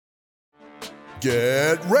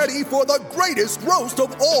Get ready for the greatest roast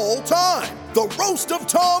of all time, the Roast of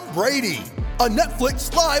Tom Brady, a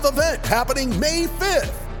Netflix live event happening May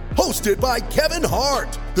 5th. Hosted by Kevin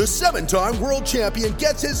Hart, the 7-time world champion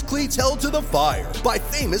gets his cleats held to the fire by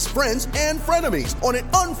famous friends and frenemies on an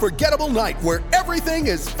unforgettable night where everything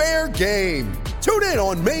is fair game. Tune in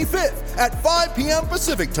on May 5th at 5 p.m.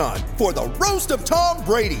 Pacific time for the Roast of Tom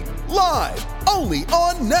Brady, live only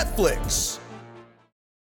on Netflix.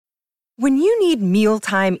 When you need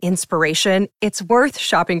mealtime inspiration, it's worth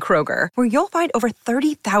shopping Kroger, where you'll find over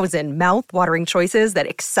 30,000 mouth-watering choices that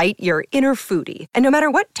excite your inner foodie. And no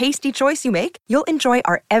matter what tasty choice you make, you'll enjoy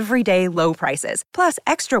our everyday low prices, plus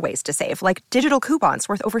extra ways to save, like digital coupons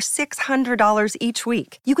worth over $600 each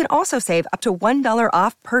week. You can also save up to $1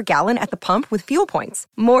 off per gallon at the pump with fuel points.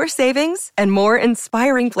 More savings and more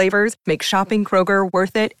inspiring flavors make shopping Kroger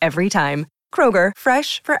worth it every time. Kroger,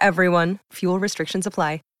 fresh for everyone. Fuel restrictions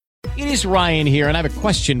apply. It is Ryan here, and I have a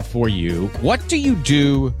question for you. What do you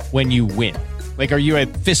do when you win? Like, are you a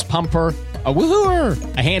fist pumper, a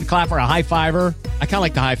woohooer, a hand clapper, a high fiver? I kind of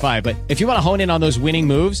like the high five, but if you want to hone in on those winning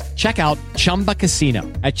moves, check out Chumba Casino.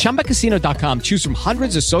 At ChumbaCasino.com, choose from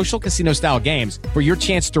hundreds of social casino-style games for your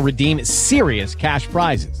chance to redeem serious cash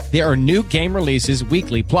prizes. There are new game releases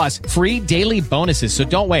weekly, plus free daily bonuses, so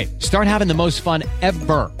don't wait. Start having the most fun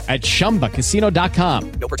ever at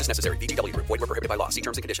ChumbaCasino.com. No purchase necessary. VGW. Void where prohibited by law. See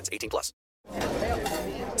terms and conditions. 18+.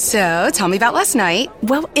 So, tell me about last night.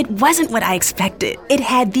 Well, it wasn't what I expected. It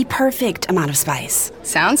had the perfect amount of spice.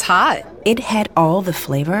 Sounds hot. It had all the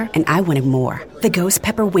flavor, and I wanted more. The ghost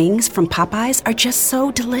pepper wings from Popeyes are just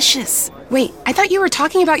so delicious. Wait, I thought you were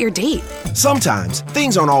talking about your date. Sometimes,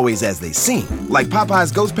 things aren't always as they seem, like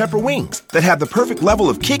Popeyes ghost pepper wings that have the perfect level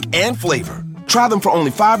of kick and flavor. Try them for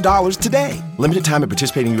only $5 today. Limited time at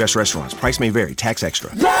participating U.S. restaurants. Price may vary. Tax extra.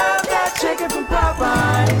 Love that chicken from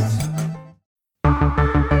Popeyes.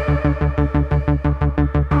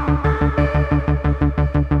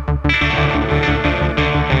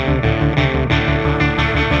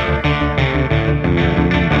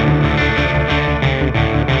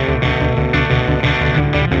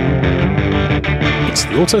 It's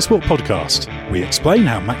the Autosport Podcast. We explain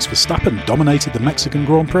how Max Verstappen dominated the Mexican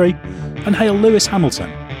Grand Prix and hail Lewis Hamilton,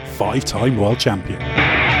 5-time world champion.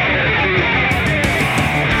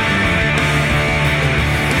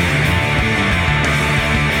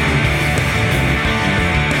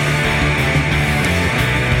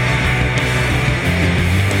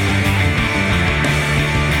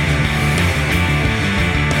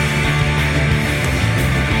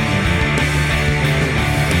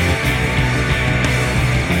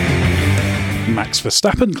 Max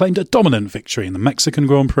Verstappen claimed a dominant victory in the Mexican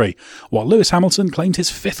Grand Prix, while Lewis Hamilton claimed his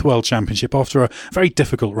 5th World Championship after a very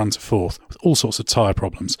difficult run to 4th, with all sorts of tyre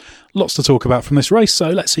problems. Lots to talk about from this race, so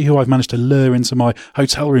let's see who I've managed to lure into my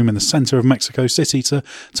hotel room in the centre of Mexico City to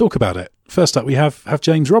talk about it. First up, we have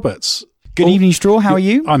James Roberts. Good evening, Straw. How are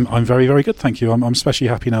you? I'm very, very good, thank you. I'm especially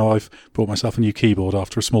happy now I've bought myself a new keyboard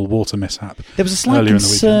after a small water mishap. There was a slight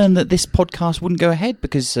concern that this podcast wouldn't go ahead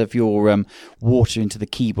because of your water into the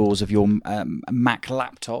keyboards of your Mac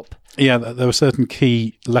laptop. Yeah, there were certain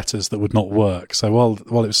key letters that would not work. So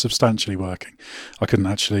while it was substantially working, I couldn't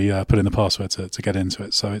actually put in the password to get into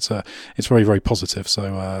it. So it's very, very positive.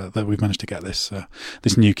 So that we've managed to get this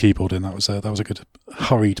new keyboard in. That was a good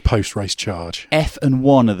hurried post race charge. F and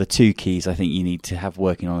 1 are the two keys I think you need to have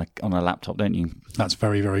working on a laptop, don't you? That's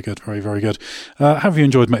very, very good. Very, very good. Have you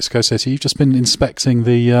enjoyed Mexico City? You've just been inspecting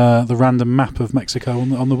the random map of Mexico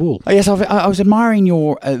on the wall. Oh, yes, I was admiring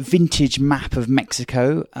your vintage map of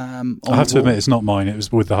Mexico. I have to admit, it's not mine. It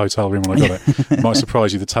was with the hotel room when I got it. It might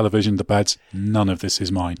surprise you. The television, the beds, none of this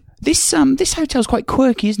is mine. This hotel's quite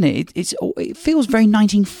quirky, isn't it? It feels very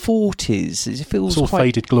 1940s. It feels it's all quite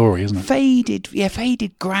faded glory, isn't it?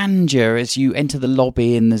 Faded grandeur as you enter the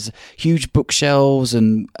lobby, and there's huge bookshelves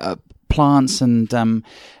and plants, and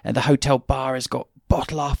the hotel bar has got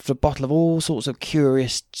bottle after bottle of all sorts of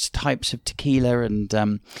curious types of tequila, and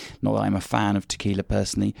not that I'm a fan of tequila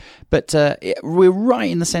personally, but we're right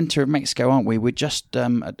in the centre of Mexico, aren't we? We're just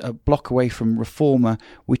a block away from Reforma,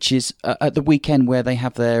 which is at the weekend where they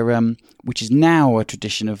have their, which is now a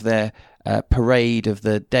tradition of their parade of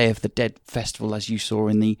the Day of the Dead festival, as you saw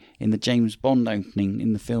in the James Bond opening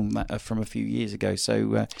in the film from a few years ago.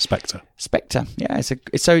 So Spectre, yeah, it's a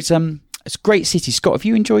great city. Scott, have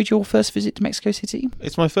you enjoyed your first visit to Mexico City?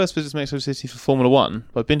 It's my first visit to Mexico City for Formula 1.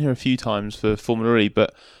 I've been here a few times for Formula E,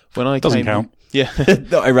 but when I doesn't count. Yeah.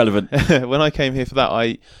 Not irrelevant. When I came here for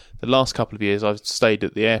that, the last couple of years I've stayed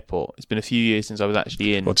at the airport. It's been a few years since I was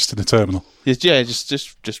actually in. Or just in the terminal. Yeah, just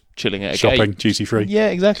chilling at a shopping, gate. duty free. Yeah,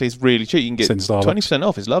 exactly. It's really cheap. You can get 20%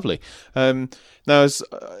 off. It's lovely. Now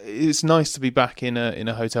it's nice to be back in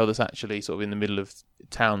a hotel that's actually sort of in the middle of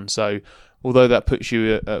town. So although that puts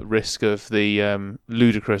you at risk of the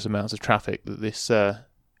ludicrous amounts of traffic that this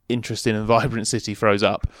interesting and vibrant city throws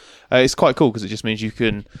up, it's quite cool because it just means you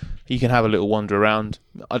can have a little wander around.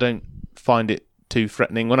 I don't find it too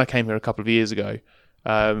threatening. When I came here a couple of years ago,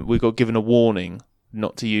 we got given a warning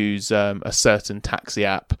not to use a certain taxi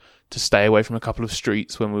app, to stay away from a couple of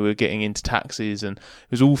streets when we were getting into taxis, and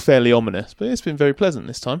it was all fairly ominous, but it's been very pleasant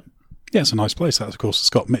this time. Yeah, it's a nice place. That, of course,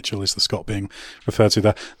 Scott Mitchell is the Scott being referred to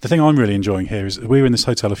there. The thing I'm really enjoying here is we were in this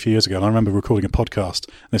hotel a few years ago, and I remember recording a podcast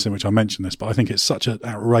in which I mentioned this, but I think it's such an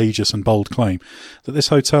outrageous and bold claim that this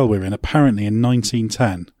hotel we're in, apparently in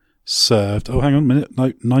 1910, served,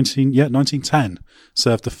 1910,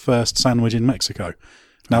 served the first sandwich in Mexico.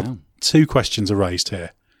 Now, two questions are raised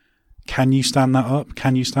here. Can you stand that up?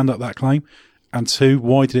 Can you stand up that claim? And two,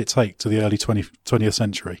 why did it take to the early 20th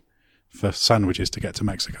century for sandwiches to get to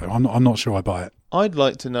Mexico? I'm not sure I buy it. I'd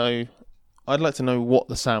like to know what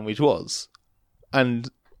the sandwich was and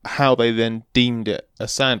how they then deemed it a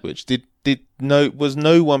sandwich. Was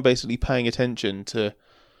no one basically paying attention to,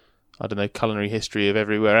 I don't know, culinary history of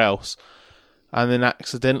everywhere else, and then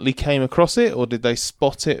accidentally came across it, or did they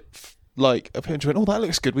spot it like a picture and went, oh, that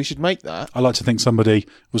looks good, we should make that? I like to think somebody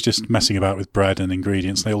was just messing about with bread and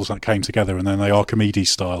ingredients. They all came together, and then they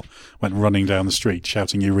Archimedes style went running down the street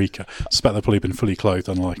shouting "Eureka!" I suspect they've probably been fully clothed,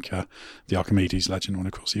 unlike the Archimedes legend, when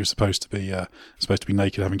of course he was supposed to be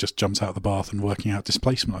naked, having just jumped out of the bath and working out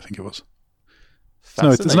displacement, I think it was.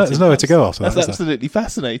 No, there's nowhere to go after that. That's absolutely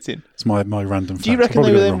fascinating. It's my random fact. Do you reckon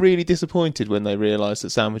they were then really disappointed when they realised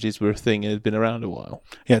that sandwiches were a thing and had been around a while?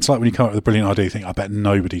 Yeah, it's like when you come up with a brilliant idea, you think, I bet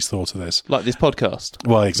nobody's thought of this. Like this podcast?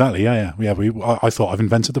 Well, exactly, yeah. I thought I've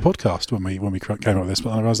invented the podcast when we came up with this,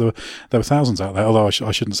 but I realised there were thousands out there, although I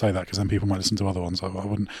shouldn't say that because then people might listen to other ones. I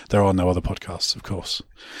wouldn't. There are no other podcasts, of course.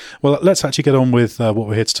 Well, let's actually get on with what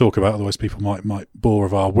we're here to talk about, otherwise people might bore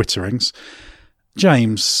of our witterings.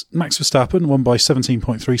 James, Max Verstappen won by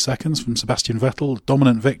 17.3 seconds from Sebastian Vettel.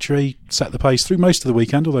 Dominant victory, set the pace through most of the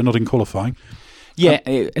weekend, although not in qualifying. Yeah,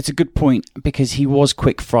 it's a good point because he was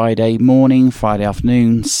quick Friday morning, Friday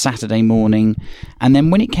afternoon, Saturday morning. And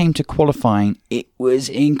then when it came to qualifying, it was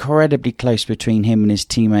incredibly close between him and his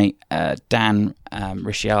teammate, Dan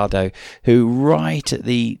Ricciardo, who right at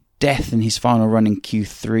the death in his final run in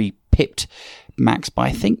Q3 pipped Max by,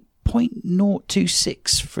 I think,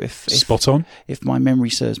 0.026 spot on, if my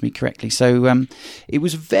memory serves me correctly. So it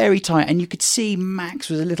was very tight, and you could see Max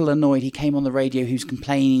was a little annoyed. He came on the radio. He was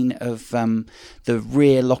complaining of the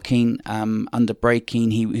rear locking under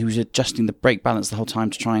braking. He was adjusting the brake balance the whole time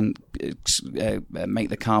to try and make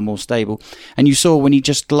the car more stable. And you saw when he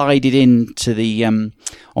just glided into the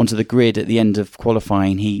onto the grid at the end of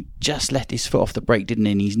qualifying, he just let his foot off the brake, didn't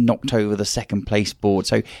he? And he's knocked over the second place board.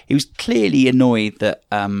 So he was clearly annoyed that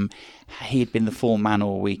he had been the foreman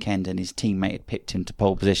all weekend and his teammate had pipped him to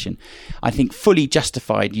pole position. I think fully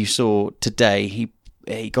justified. You saw today he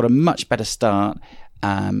got a much better start.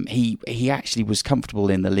 He actually was comfortable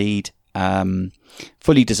in the lead.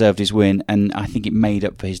 Fully deserved his win, and I think it made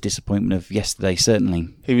up for his disappointment of yesterday, certainly.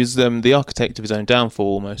 He was the architect of his own downfall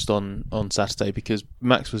almost on Saturday, because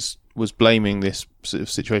Max was blaming this sort of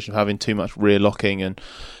situation of having too much rear locking,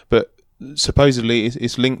 but supposedly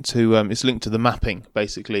it's linked to the mapping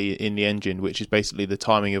basically in the engine, which is basically the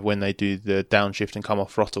timing of when they do the downshift and come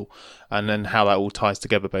off throttle, and then how that all ties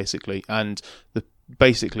together basically. And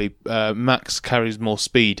Max carries more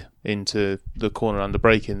speed into the corner under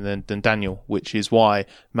braking than Daniel, which is why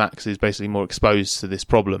Max is basically more exposed to this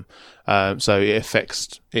problem. So it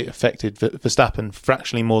affected Verstappen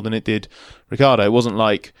fractionally more than it did Ricciardo. It wasn't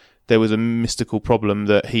like there was a mystical problem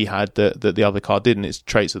that he had that the other car didn't. It's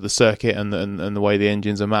traits of the circuit and the way the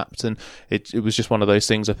engines are mapped, and it was just one of those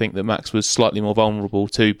things I think that Max was slightly more vulnerable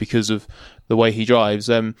to because of the way he drives.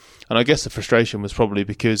 And I guess the frustration was probably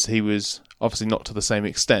because he was obviously not to the same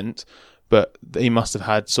extent, but he must have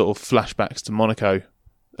had sort of flashbacks to Monaco,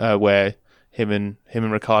 where him and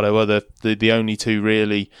Ricciardo were the only two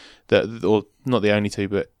really or not the only two,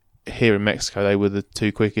 but here in Mexico they were the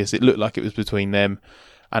two quickest. It looked like it was between them.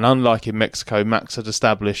 And unlike in Mexico, Max had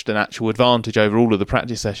established an actual advantage over all of the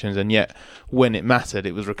practice sessions, and yet when it mattered,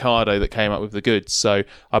 it was Ricciardo that came up with the goods. So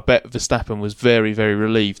I bet Verstappen was very, very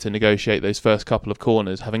relieved to negotiate those first couple of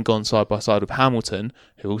corners, having gone side by side with Hamilton,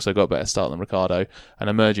 who also got a better start than Ricciardo, and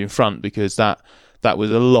emerge in front, because that that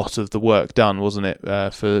was a lot of the work done, wasn't it,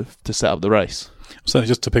 to set up the race. So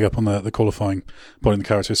just to pick up on the qualifying point in the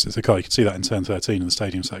characteristics of the car, you could see that in turn 13 in the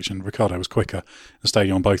stadium section. Ricciardo was quicker in the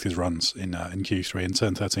stadium on both his runs in Q3. In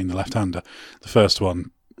turn 13, the left-hander, the first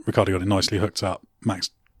one, Ricciardo got it nicely hooked up. Max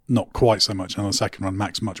not quite so much. And on the second run,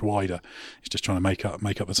 Max much wider. He's just trying to make up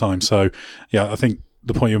the time. So, yeah, I think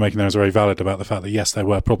the point you're making there is very valid about the fact that, yes, there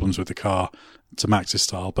were problems with the car to Max's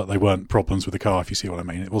style, but they weren't problems with the car, if you see what I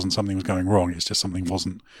mean. It wasn't something was going wrong. It's just something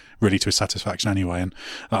wasn't really to his satisfaction anyway. And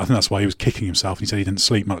I think that's why he was kicking himself. He said he didn't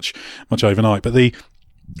sleep much overnight. But the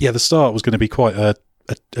start was going to be quite a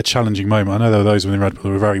challenging moment. I know there were those within Red Bull who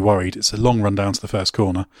were very worried. It's a long run down to the first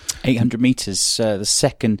corner. 800 metres. The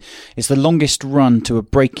second is the longest run to a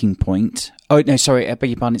braking point. Oh, no, sorry, I beg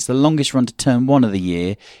your pardon. It's the longest run to turn 1 of the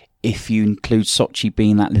year, if you include Sochi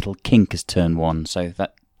being that little kink as turn 1. So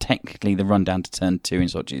that technically the run down to turn 2 in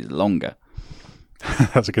Sochi is longer.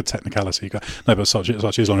 That's a good technicality. No, but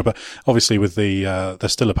Sochi is longer. But obviously, with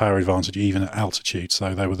there's still a power advantage even at altitude.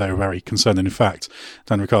 So they were very concerned. And in fact,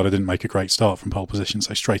 Dan Ricciardo didn't make a great start from pole position.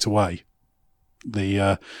 So straight away,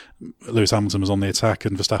 Lewis Hamilton was on the attack,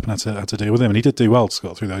 and Verstappen had to deal with him. And he did do well to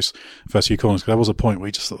get through those first few corners. Because there was a point where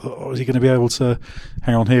he just thought, is he going to be able to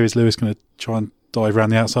hang on here? Is Lewis going to try and dive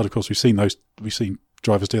around the outside? Of course, we've seen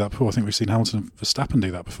drivers do that before. I think we've seen Hamilton and Verstappen do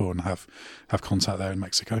that before and have contact there in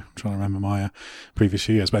Mexico. I'm trying to remember my previous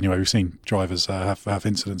few years. But anyway, we've seen drivers have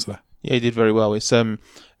incidents there. Yeah, he did very well.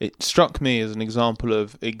 It struck me as an example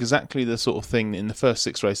of exactly the sort of thing that in the first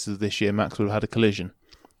 6 races of this year, Max would have had a collision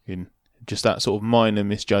in just that sort of minor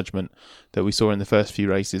misjudgment that we saw in the first few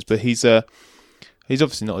races. But he's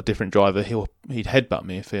obviously not a different driver. He'd headbutt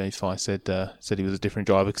me if I said he was a different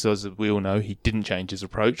driver, because as we all know, he didn't change his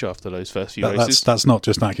approach after those first few races. That's not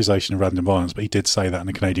just an accusation of random violence, but he did say that in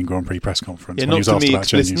the Canadian Grand Prix press conference. Yeah, when he was asked about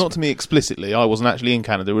changes. Not to me explicitly. I wasn't actually in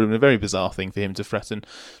Canada. It would have been a very bizarre thing for him to threaten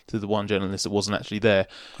to the one journalist that wasn't actually there.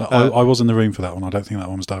 I was in the room for that one. I don't think that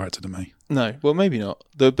one was directed at me. No, well, maybe not.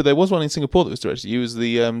 But there was one in Singapore that was directed at you. It was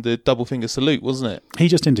the double finger salute, wasn't it? He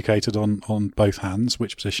just indicated on both hands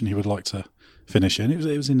which position he would like to finish in. It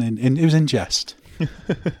was in jest.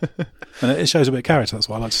 And it shows a bit of character. That's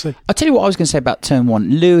what I like to see. I'll tell you what I was going to say about turn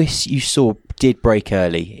 1. Lewis, you saw, did brake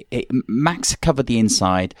early. Max covered the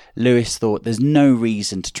inside. Lewis thought there's no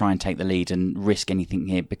reason to try and take the lead and risk anything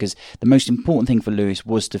here, because the most important thing for Lewis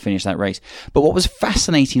was to finish that race. But what was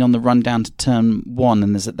fascinating on the run down to turn 1,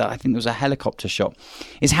 and I think there was a helicopter shot,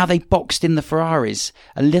 is how they boxed in the Ferraris,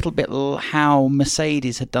 a little bit how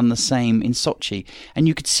Mercedes had done the same in Sochi. And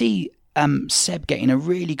you could see Seb getting a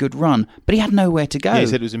really good run, but he had nowhere to go. Yeah, he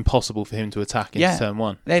said it was impossible for him to attack into turn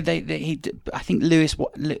 1. I think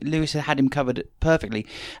Lewis had him covered perfectly,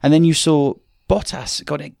 and then you saw Bottas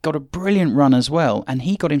got a brilliant run as well, and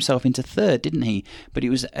he got himself into 3rd, didn't he? But it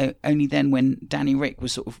was only then when Danny Rick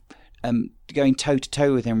was sort of going toe to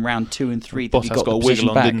toe with him round 2 and 3. Bottas got a wiggle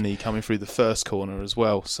on, didn't he, coming through the first corner as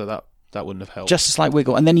well? So that wouldn't have helped. Just a slight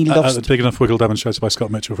wiggle, and then he lost. A big enough wiggle demonstrated by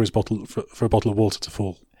Scott Mitchell for a bottle of water to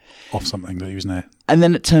fall off something that he was near. And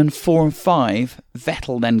then at turn 4 and 5,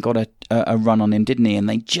 Vettel then got a run on him, didn't he? And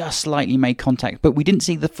they just slightly made contact. But we didn't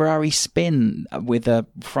see the Ferrari spin with a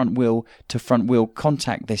front wheel to front wheel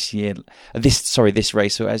contact this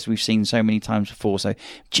race, so as we've seen so many times before. So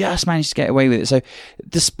just managed to get away with it. So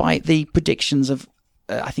despite the predictions of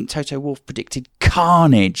I think Toto Wolff predicted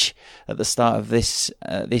carnage at the start of this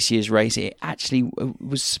year's race, it actually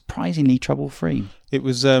was surprisingly trouble-free. It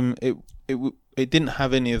was it didn't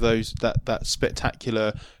have any of those that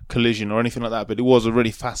spectacular collision or anything like that, but it was a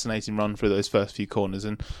really fascinating run through those first few corners,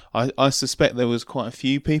 and I suspect there was quite a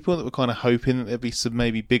few people that were kind of hoping that there'd be some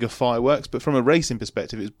maybe bigger fireworks, but from a racing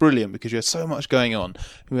perspective it was brilliant because you had so much going on,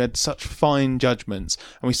 we had such fine judgments,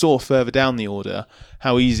 and we saw further down the order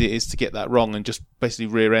how easy it is to get that wrong and just basically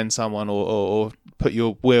rear end someone or put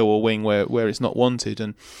your wheel or wing where it's not wanted.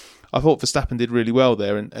 And I thought Verstappen did really well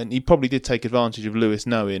there, and he probably did take advantage of Lewis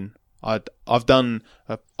knowing I've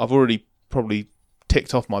already probably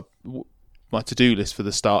ticked off my to-do list for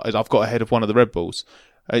the start. I've got ahead of one of the Red Bulls.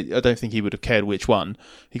 I don't think he would have cared which one.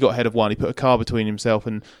 He got ahead of one. He put a car between himself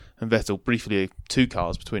and Vettel. Briefly, 2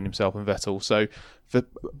 cars between himself and Vettel. So, but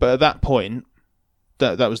at that point,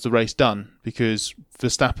 that was the race done, because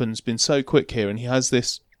Verstappen's been so quick here, and he has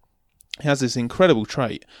this incredible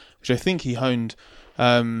trait, which I think he honed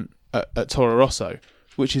at Toro Rosso,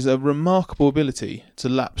 which is a remarkable ability to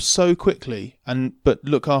lap so quickly but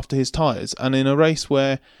look after his tyres. And in a race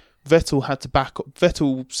where Vettel had to back up,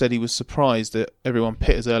 Vettel said he was surprised that everyone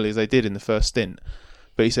pit as early as they did in the first stint,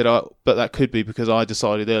 But he said, but that could be because I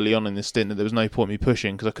decided early on in the stint that there was no point me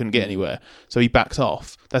pushing because I couldn't get anywhere. So he backed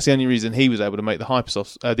off. That's the only reason he was able to make the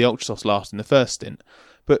Ultrasofts last in the first stint.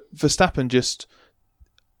 But Verstappen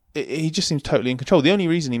he just seems totally in control. The only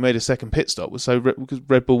reason he made a second pit stop was because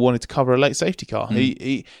Red Bull wanted to cover a late safety car.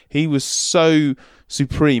 He was so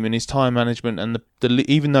supreme in his time management, and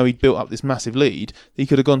even though he'd built up this massive lead, he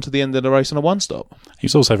could have gone to the end of the race on a one stop. He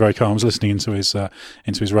was also very calm. I was listening into his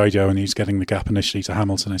radio, and he was getting the gap initially to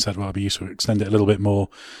Hamilton. He said, "Well, it'd be useful to extend it a little bit more."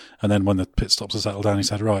 And then when the pit stops are settled down, he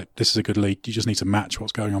said, "Right, this is a good lead. You just need to match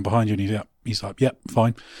what's going on behind you." And he's like, "Yep,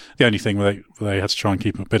 fine." The only thing where they had to try and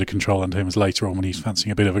keep a bit of control under him was later on when he was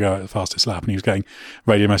fancying a bit of a go at the fastest lap, and he was getting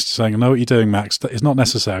radio messages saying, "I know what you're doing, Max. It's not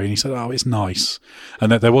necessary." And he said, "Oh, it's nice."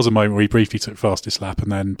 And there was a moment where he briefly took fastest lap,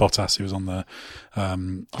 and then Bottas, who was on the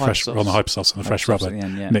Hypersofts and the fresh rubber,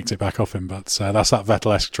 nicked it back off him. But that's that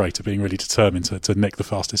Vettel-esque trait of being really determined to nick the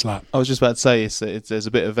fastest lap. I was just about to say, there's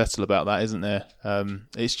a bit of Vettel about that, isn't there?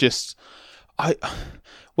 It's just,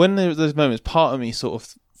 when there's moments, part of me sort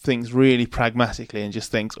of thinks really pragmatically and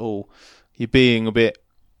just thinks, oh, you're being a bit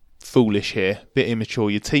foolish here, a bit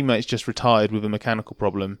immature. Your teammate's just retired with a mechanical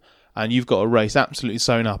problem, and you've got a race absolutely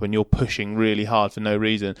sewn up, and you're pushing really hard for no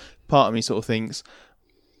reason. Part of me sort of thinks,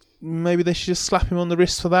 maybe they should just slap him on the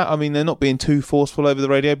wrist for that. I mean, they're not being too forceful over the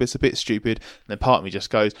radio, but it's a bit stupid. And then part of me just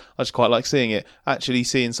goes, I just quite like seeing it. Actually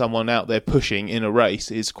seeing someone out there pushing in a race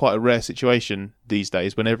is quite a rare situation these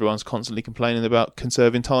days when everyone's constantly complaining about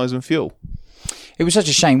conserving tyres and fuel. It was such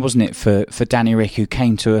a shame, wasn't it, for Danny Ric, who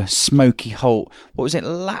came to a smoky halt. What was it,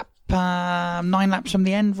 9 laps from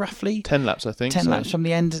the end, roughly? 10 laps, I think. 10 laps from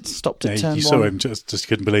the end, it stopped at turn 1. You saw him, just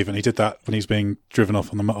couldn't believe it. And he did that when he was being driven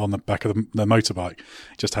off on the back of the motorbike.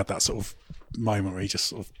 He just had that sort of moment where he just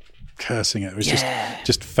sort of cursing it. It was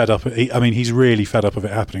just fed up. He's really fed up of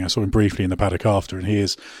it happening. I saw him briefly in the paddock after, and he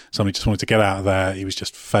is somebody just wanted to get out of there. He was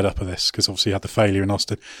just fed up of this because obviously he had the failure in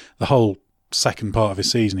Austin. The whole second part of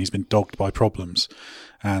his season, he's been dogged by problems.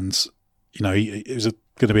 And, it was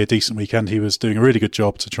going to be a decent weekend. He was doing a really good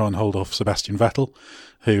job to try and hold off Sebastian Vettel,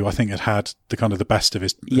 who I think had the best of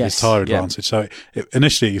his tyre advantage. So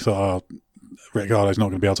initially you thought, Ricciardo's not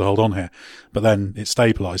going to be able to hold on here, but then it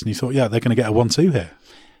stabilised, and you thought, they're going to get a 1-2 here.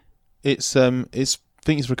 I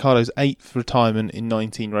think it's Ricciardo's 8th retirement in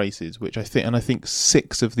 19 races, which I think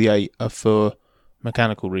 6 of the 8 are for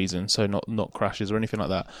mechanical reasons, so not crashes or anything like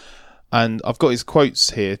that. And I've got his quotes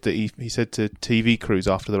here that he said to TV crews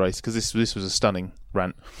after the race, because this was a stunning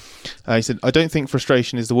rant. He said, "I don't think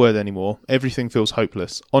frustration is the word anymore. Everything feels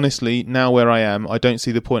hopeless. Honestly, now where I am, I don't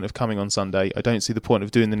see the point of coming on Sunday. I don't see the point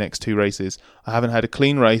of doing the next 2 races. I haven't had a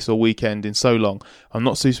clean race or weekend in so long. I'm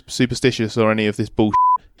not superstitious or any of this bullshit.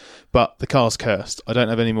 But the car's cursed. I don't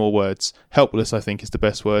have any more words. Helpless, I think, is the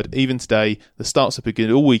best word. Even today, the starts have been good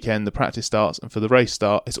all weekend, the practice starts, and for the race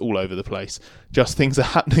start, it's all over the place. Just things are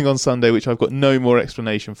happening on Sunday which I've got no more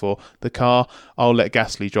explanation for. The car, I'll let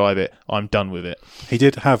Gasly drive it. I'm done with it." He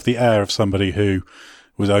did have the air of somebody who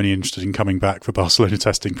was only interested in coming back for Barcelona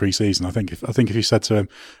testing pre-season. I think if you said to him,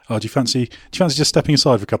 "Oh, do you fancy just stepping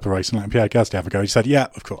aside for a couple of races and letting Pierre Gasly have a go?" He said, "Yeah,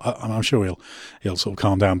 of course. I'm sure he'll sort of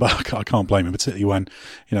calm down." But I can't blame him, particularly when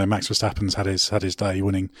Max Verstappen's had his day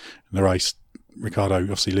winning the race. Ricciardo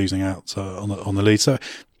obviously losing out on the lead. So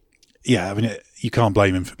you can't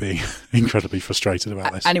blame him for being incredibly frustrated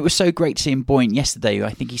about this. And it was so great to see him buoyant yesterday.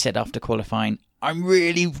 I think he said after qualifying, "I'm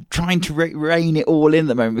really trying to rein it all in at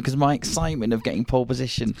the moment because my excitement of getting pole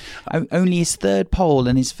position." Only his 3rd pole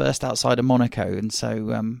and his first outside of Monaco. And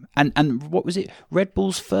so, and what was it? Red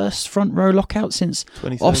Bull's first front row lockout since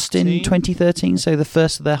 2013. Austin 2013. So the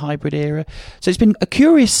first of their hybrid era. So it's been a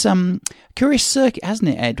curious circuit, hasn't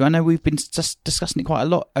it, Ed? I know we've been just discussing it quite a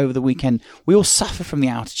lot over the weekend. We all suffer from the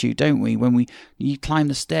altitude, don't we? When you climb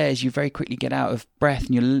the stairs, you very quickly get out of breath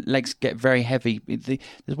and your legs get very heavy.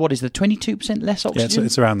 What is the 22% less oxygen? Yeah,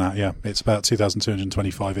 it's around that, yeah. It's about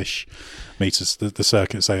 2,225-ish metres, the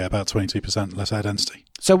circuit, so about 22% less air density.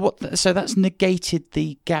 So that's negated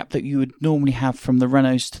the gap that you would normally have from the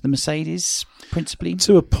Renaults to the Mercedes, principally?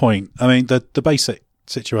 To a point. I mean, the basic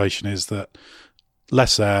situation is that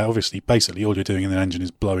less air, obviously, basically all you're doing in the engine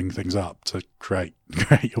is blowing things up to create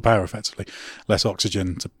your power effectively. Less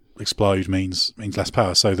oxygen to explode means less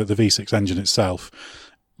power, so that the V6 engine itself,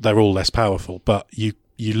 they're all less powerful, but you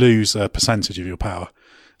lose a percentage of your power.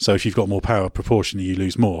 So if you've got more power, proportionally you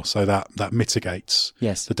lose more. So that mitigates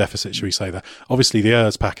the deficit, shall we say that. Obviously the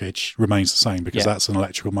ERS package remains the same because that's an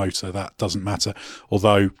electrical motor. That doesn't matter.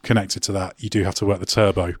 Although connected to that, you do have to work the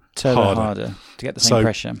turbo harder to get the same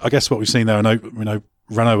pressure. I guess what we've seen there, I know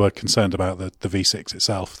Renault were concerned about the V6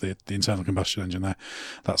 itself, the internal combustion engine there.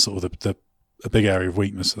 That's sort of the a big area of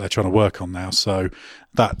weakness that they're trying to work on now. So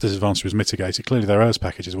that disadvantage was mitigated. Clearly, their ERS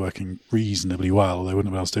package is working reasonably well. They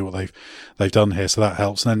wouldn't be able to do what they've done here, so that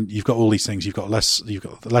helps. And then you've got all these things. You've got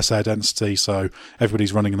less air density, so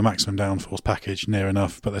everybody's running the maximum downforce package near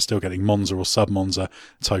enough, but they're still getting Monza or sub Monza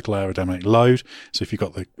total aerodynamic load. So if you've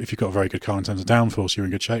got a very good car in terms of downforce, you're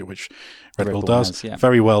in good shape, which Red Bull does.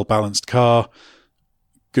 Very well balanced car.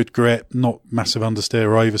 Good grip, not massive understeer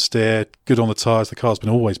or oversteer, good on the tyres. The car's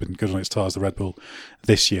always been good on its tyres, the Red Bull,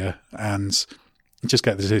 this year. And just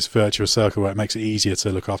get this virtuous circle where it makes it easier to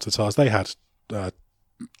look after the tyres. They had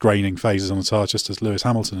graining phases on the tyres, just as Lewis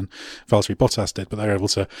Hamilton and Valtteri Bottas did, but they were able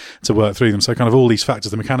to work through them. So kind of all these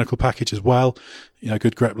factors, the mechanical package as well,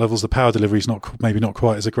 good grip levels, the power delivery is maybe not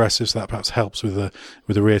quite as aggressive, so that perhaps helps with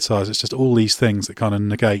the rear tyres. It's just all these things that kind of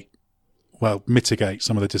mitigate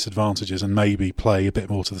some of the disadvantages and maybe play a bit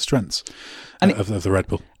more to the strengths of the Red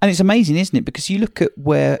Bull. And it's amazing, isn't it? Because you look at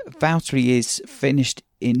where Valtteri is finished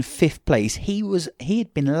in 5th place. He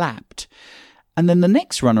had been lapped. And then the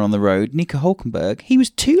next runner on the road, Nico Hülkenberg, he was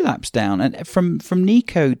 2 laps down. And from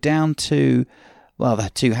Nico down to, well, the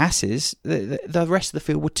 2 Hasses, the rest of the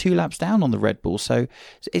field were 2 laps down on the Red Bull. So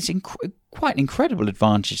it's quite an incredible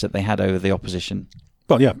advantage that they had over the opposition.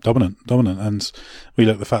 Well, yeah, dominant. And we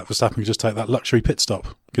look at the fact Verstappen could just take that luxury pit stop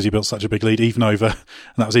because he built such a big lead, even over, and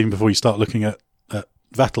that was even before you start looking at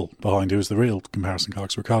Vettel behind, who was the real comparison car,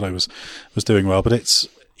 because Ricciardo was doing well. But it's,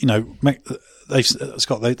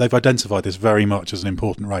 they've identified this very much as an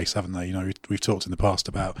important race, haven't they? We've talked in the past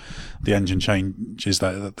about the engine changes,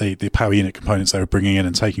 that the power unit components they were bringing in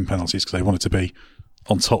and taking penalties because they wanted to be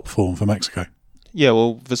on top form for Mexico. Yeah,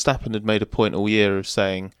 well, Verstappen had made a point all year of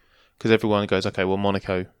saying, because everyone goes, okay, well,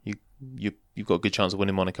 Monaco, you've got a good chance of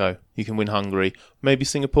winning Monaco. You can win Hungary, maybe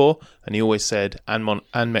Singapore. And he always said,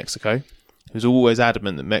 and Mexico. He was always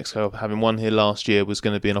adamant that Mexico, having won here last year, was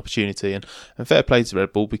going to be an opportunity. And fair play to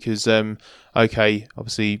Red Bull because,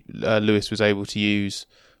 obviously Lewis was able to use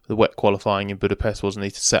the wet qualifying in Budapest, wasn't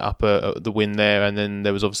he, to set up the win there. And then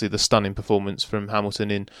there was obviously the stunning performance from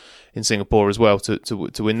Hamilton in Singapore as well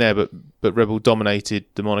to win there. But Red Bull dominated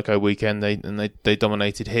the Monaco weekend. They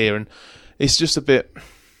dominated here, and it's just a bit.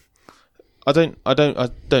 I don't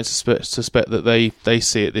suspect that they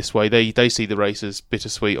see it this way. They see the race as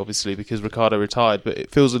bittersweet, obviously, because Ricciardo retired. But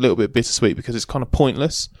it feels a little bit bittersweet because it's kind of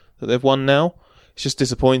pointless that they've won now. It's just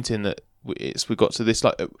disappointing that we got to this.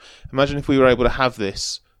 Like, imagine if we were able to have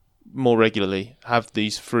this more regularly, have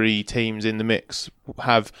these 3 teams in the mix,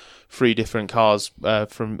 have 3 different cars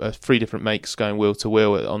from 3 different makes going wheel to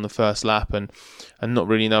wheel on the first lap, and not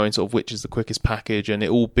really knowing sort of which is the quickest package, and it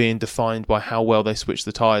all being defined by how well they switch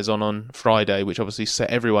the tyres on Friday, which obviously set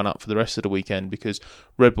everyone up for the rest of the weekend because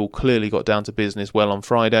Red Bull clearly got down to business well on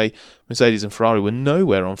Friday. Mercedes and Ferrari were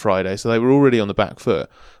nowhere on Friday, so they were already on the back foot.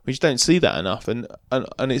 We just don't see that enough, and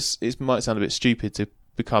it might sound a bit stupid to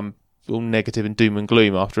become all negative and doom and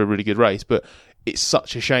gloom after a really good race, but it's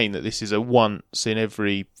such a shame that this is a once in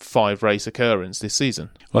every 5 race occurrence this season.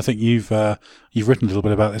 Well, I think you've written a little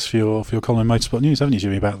bit about this for your column in Motorsport News, haven't you,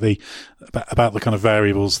 Jimmy? About the kind of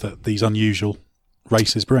variables that these unusual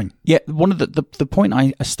races bring. Yeah, one of the point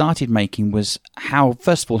I started making was how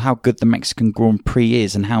good the Mexican Grand Prix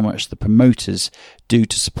is and how much the promoters do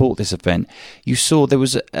to support this event. You saw there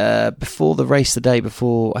was before the race, the day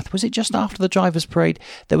before, was it just after the drivers' parade?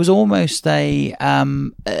 There was almost a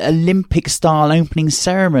Olympic style opening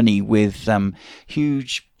ceremony with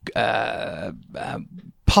huge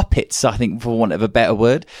puppets, I think, for want of a better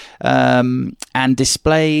word, and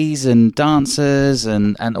displays and dancers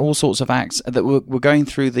and all sorts of acts that were going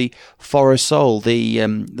through the Foro Sol,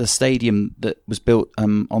 the stadium that was built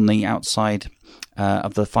on the outside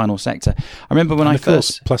of the final sector. I remember when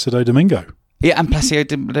Placido Domingo. Yeah, and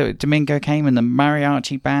Placido Domingo came, and the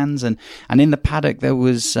mariachi bands, and in the paddock there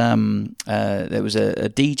was a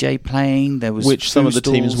DJ playing. There was which some of the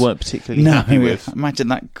teams weren't particularly happy with. Imagine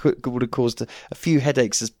that would have caused a few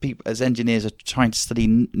headaches as engineers are trying to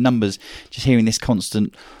study numbers, just hearing this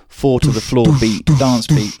constant 4 to the floor beat, dance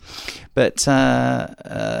beat. But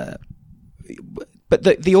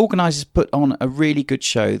the organisers put on a really good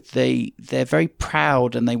show. They're very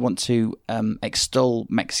proud and they want to extol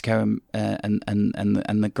Mexico and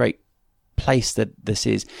the great place that this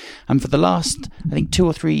is. And for the last, I think, 2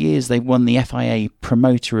 or 3 years, they've won the FIA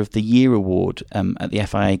Promoter of the Year award at the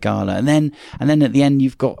FIA Gala. And then at the end,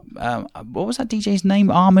 you've got what was that DJ's name?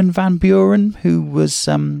 Armin van Buuren, who was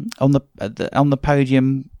on the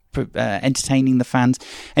podium. Entertaining the fans.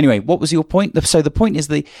 Anyway, what was your point? So the point is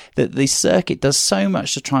that the circuit does so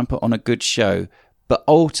much to try and put on a good show, But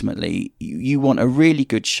ultimately, you want a really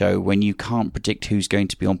good show when you can't predict who's going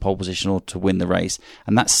to be on pole position or to win the race.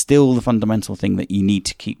 And that's still the fundamental thing that you need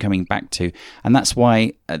to keep coming back to. And that's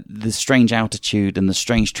why the strange altitude and the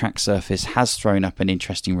strange track surface has thrown up an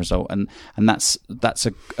interesting result. And that's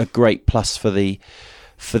a great plus for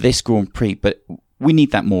this Grand Prix. But we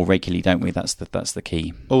need that more regularly, don't we? That's the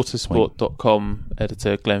key. Autosport.com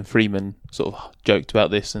editor Glenn Freeman sort of joked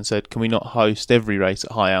about this and said, can we not host every race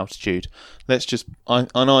at high altitude?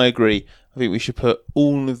 I agree. I think we should put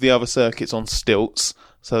all of the other circuits on stilts,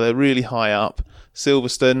 so they're really high up.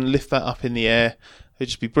 Silverstone, lift that up in the air. It'd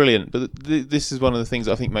just be brilliant. But this is one of the things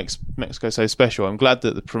I think makes Mexico so special. I'm glad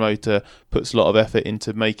that the promoter puts a lot of effort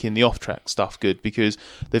into making the off-track stuff good, because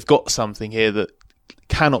they've got something here that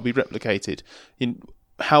cannot be replicated.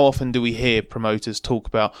 How often do we hear promoters talk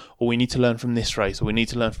about, we need to learn from this race, or we need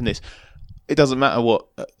to learn from this? It doesn't matter what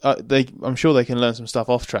I'm sure they can learn some stuff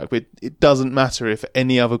off track, but it doesn't matter if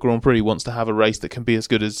any other Grand Prix wants to have a race that can be as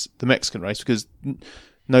good as the Mexican race, because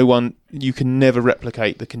you can never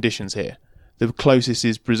replicate the conditions here. The closest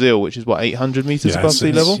is Brazil, which is 800 metres above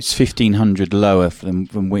sea level. It's 1,500 lower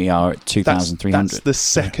than we are at 2,300. That's the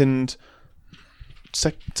second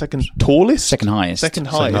tallest, second highest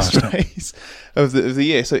race of the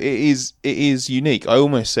year. So it is unique. I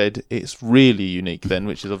almost said it's really unique then,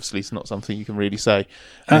 which is obviously not something you can really say.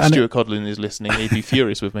 If Stuart Codlin is listening, he'd be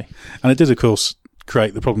furious with me. And it did, of course,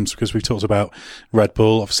 create the problems, because we've talked about Red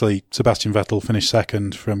Bull. Obviously, Sebastian Vettel finished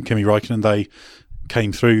second from Kimi Räikkönen. They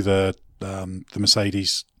came through the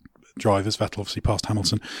Mercedes drivers. Vettel obviously passed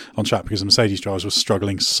Hamilton on track because the Mercedes drivers were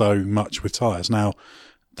struggling so much with tyres. Now,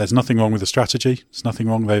 there's nothing wrong with the strategy. There's nothing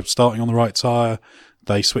wrong. They're starting on the right tyre.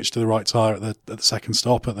 They switched to the right tyre at the second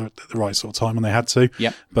stop at the right sort of time when they had to.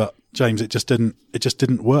 Yep. But James, it just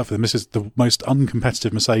didn't work for them. This is the most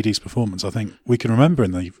uncompetitive Mercedes performance I think we can remember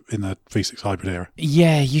in the V6 hybrid era.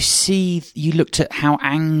 Yeah, you looked at how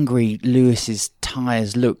angry Lewis's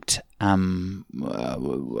tyres looked during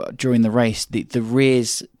the race. The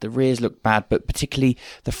rears looked bad, but particularly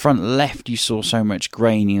the front left, you saw so much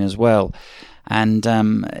graining as well. And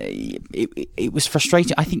it was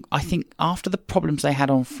frustrating. I think after the problems they had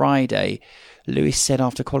on Friday, Lewis said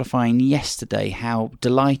after qualifying yesterday how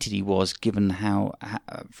delighted he was, given how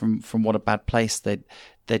from what a bad place they'd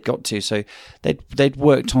got to. So they'd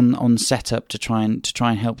worked on setup to try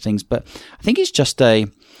and help things. But I think it's just a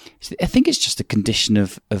condition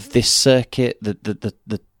of this circuit,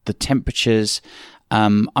 the temperatures.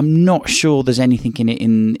 I'm not sure there's anything in it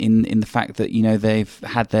in the fact that they've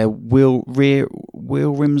had their rear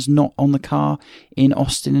wheel rims not on the car in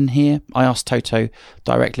Austin and here. I asked Toto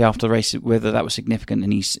directly after the race whether that was significant,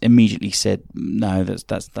 and he immediately said no.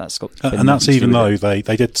 That's got. And that's even though they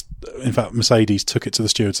did. In fact, Mercedes took it to the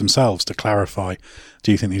stewards themselves to clarify.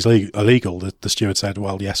 Do you think these are illegal? The steward said,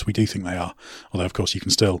 "Well, yes, we do think they are." Although, of course, you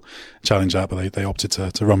can still challenge that, but they opted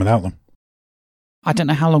to run without them. I don't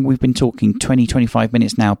know how long we've been talking, 20, 25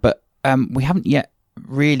 minutes now, but we haven't yet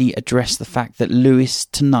really addressed the fact that Lewis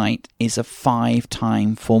tonight is a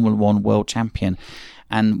 5-time Formula One world champion.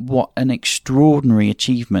 And what an extraordinary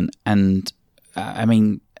achievement. And I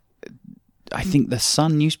think the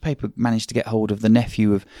Sun newspaper managed to get hold of the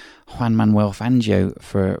nephew of Juan Manuel Fangio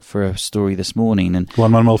for a story this morning. And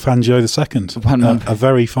Juan Manuel Fangio II, a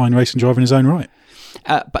very fine racing driver in his own right.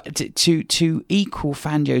 But to equal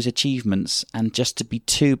Fangio's achievements and just to be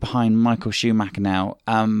 2 behind Michael Schumacher now,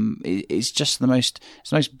 is just the most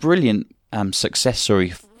brilliant success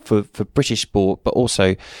story for British sport, but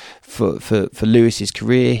also for Lewis's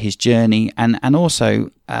career, his journey, and also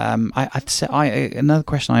another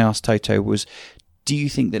question I asked Toto was, do you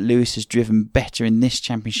think that Lewis has driven better in this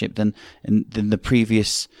championship than the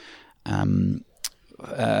previous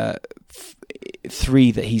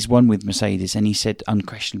 3 that he's won with Mercedes? And he said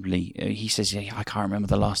unquestionably, he says, I can't remember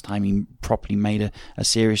the last time he properly made a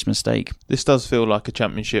serious mistake. This does feel like a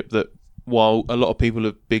championship that, while a lot of people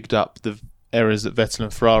have bigged up the errors that Vettel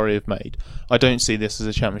and Ferrari have made, I don't see this as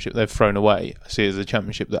a championship they've thrown away. I see it as a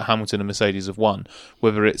championship that Hamilton and Mercedes have won,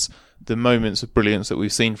 whether it's the moments of brilliance that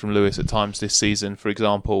we've seen from Lewis at times this season, for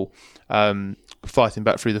example, fighting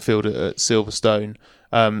back through the field at Silverstone,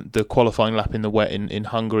 the qualifying lap in the wet in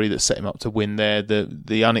Hungary that set him up to win there,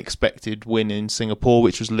 the unexpected win in Singapore,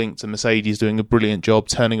 which was linked to Mercedes doing a brilliant job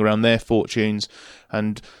turning around their fortunes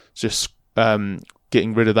and just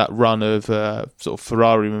getting rid of that run of sort of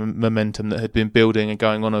Ferrari momentum that had been building and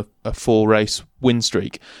going on a 4-race win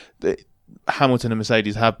streak. Hamilton and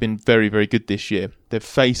Mercedes have been very, very good this year. They've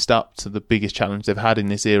faced up to the biggest challenge they've had in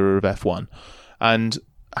this era of F1. And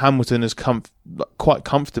Hamilton has quite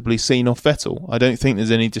comfortably seen off Vettel. I don't think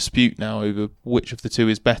there's any dispute now over which of the two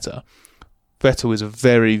is better. Vettel is a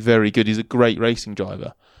very, very good. He's a great racing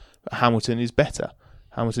driver, but Hamilton is better.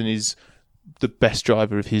 Hamilton is the best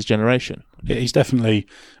driver of his generation. Yeah, he's definitely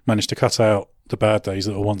managed to cut out the bad days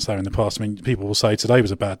that were once there in the past. I mean, people will say today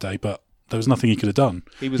was a bad day, but there was nothing he could have done.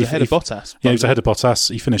 He was ahead of Bottas. Yeah, he was ahead of Bottas.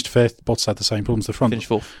 He finished fifth. Bottas had the same problems. The front finished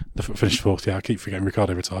fourth. Finished fourth. Yeah, I keep forgetting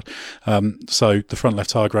Ricciardo retired. So the front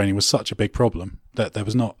left tyre graining was such a big problem that there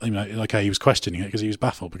was not. He was questioning it because he was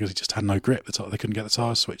baffled because he just had no grip. They couldn't get the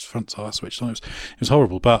tyres switched, front tyre switched on. It was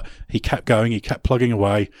horrible. But he kept going. He kept plugging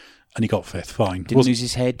away. And he got fifth, fine. Didn't lose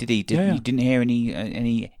his head, did he? You didn't hear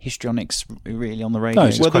any histrionics really on the radio? No,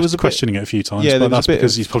 he was questioning it a few times, but that's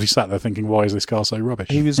because he's probably sat there thinking, why is this car so rubbish?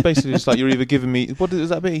 He was basically just like, you're either giving me... What was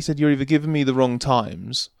that bit? He said, you're either giving me the wrong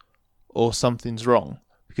times or something's wrong,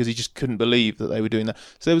 because he just couldn't believe that they were doing that.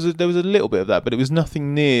 So there was a little bit of that, but it was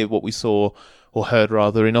nothing near what we saw, or heard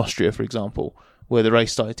rather, in Austria, for example, where the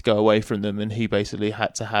race started to go away from them, and he basically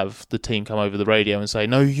had to have the team come over the radio and say,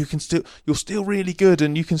 "No, you're still really good,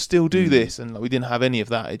 and you can still do this." And we didn't have any of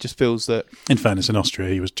that. It just feels that, in fairness, in Austria,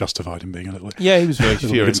 he was justified in being a little. Yeah, he was very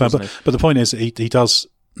furious. But the point is, he does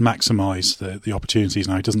maximise the opportunities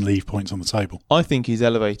now. He doesn't leave points on the table. I think he's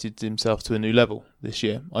elevated himself to a new level this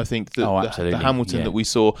year. I think that the Hamilton that we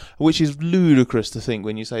saw, which is ludicrous to think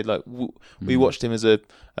when you say we watched him as a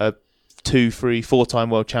 2, 3,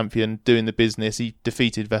 4-time world champion doing the business. He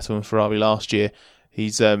defeated Vettel and Ferrari last year.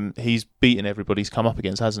 He's beaten everybody he's come up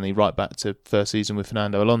against, hasn't he? Right back to first season with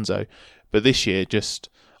Fernando Alonso. But this year,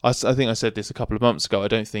 I think I said this a couple of months ago, I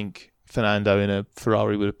don't think Fernando in a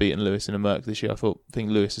Ferrari would have beaten Lewis in a Merc this year. I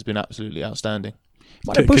think Lewis has been absolutely outstanding.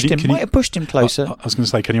 Might have pushed him closer. I was going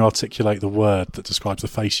to say, can you articulate the word that describes the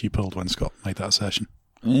face you pulled when Scott made that assertion?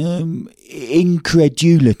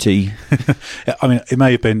 Incredulity. I mean, it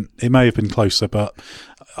may have been closer, but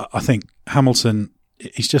I think Hamilton,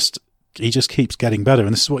 he just keeps getting better,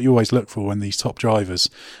 and this is what you always look for when these top drivers,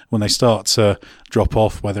 when they start to drop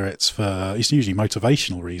off, whether it's usually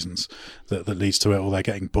motivational reasons that leads to it, or they're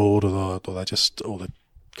getting bored, or the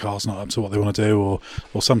car's not up to what they want to do,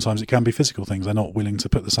 or sometimes it can be physical things. They're not willing to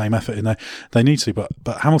put the same effort in there they need to, but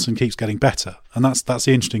Hamilton keeps getting better, and that's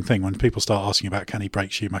the interesting thing when people start asking about, can he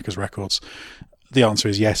break Schumacher's records? The answer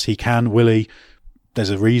is yes, he can. Will he? There's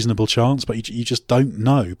a reasonable chance, but you just don't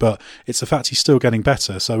know. But it's the fact he's still getting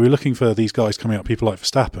better. So we're looking for these guys coming up, people like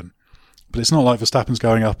Verstappen, but it's not like Verstappen's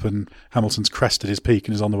going up and Hamilton's crested his peak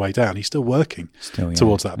and is on the way down. He's still working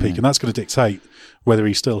towards that peak, and that's going to dictate whether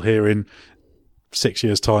he's still here in 6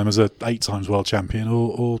 years' time as a 8 times world champion,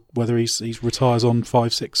 or whether he retires on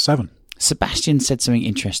 5, 6, 7. Sebastian said something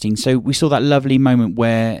interesting. So we saw that lovely moment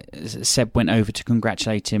where Seb went over to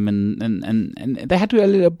congratulate him, and they had a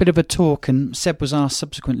little bit of a talk, and Seb was asked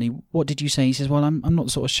subsequently, what did you say? He says, well, I'm not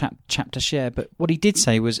the sort of chap to share, but what he did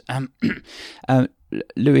say was,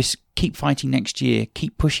 Lewis, keep fighting next year,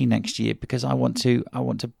 keep pushing next year, because I want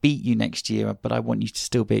to beat you next year, but I want you to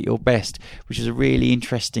still be at your best, which is a really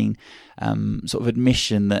interesting sort of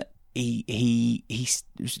admission that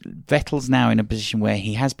Vettel's now in a position where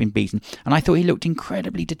he has been beaten, and I thought he looked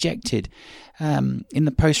incredibly dejected in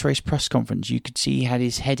the post-race press conference. You could see he had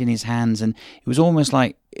his head in his hands, and it was almost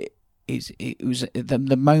like it was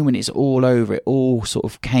the moment it's all over. It all sort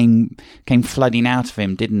of came flooding out of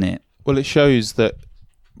him, didn't it? Well, it shows that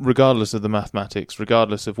regardless of the mathematics,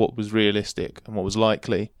 regardless of what was realistic and what was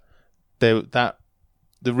likely, the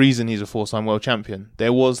reason he's a 4-time world champion,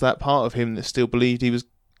 there was that part of him that still believed he was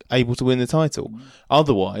able to win the title.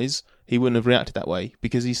 Otherwise, he wouldn't have reacted that way,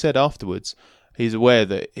 because he said afterwards he's aware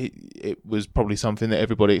that it was probably something that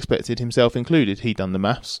everybody expected, himself included. He'd done the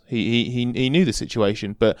maths. He knew the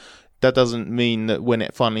situation, but that doesn't mean that when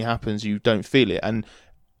it finally happens, you don't feel it. And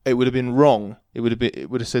it would have been wrong. It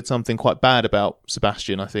would have said something quite bad about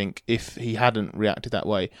Sebastian, I think, if he hadn't reacted that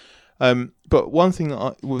way. But one thing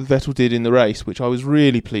that Vettel did in the race, which I was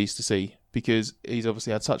really pleased to see, because he's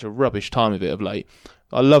obviously had such a rubbish time of it of late.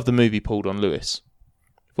 I love the move he pulled on Lewis,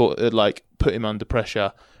 put him under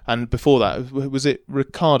pressure. And before that, was it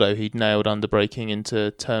Ricciardo he'd nailed under braking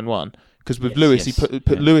into turn 1? Because with Lewis, he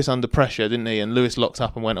put Lewis under pressure, didn't he? And Lewis locked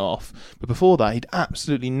up and went off. But before that, he'd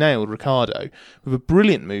absolutely nailed Ricciardo with a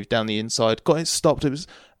brilliant move down the inside, got it stopped. It was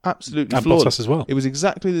absolutely flawless. Bottas as well. It was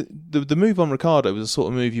exactly the move on Ricciardo was the sort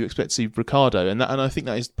of move you expect to see Ricciardo, and I think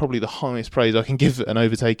that is probably the highest praise I can give an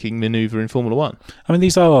overtaking manoeuvre in Formula 1. I mean,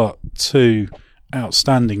 these are two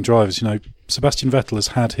outstanding drivers. Sebastian Vettel has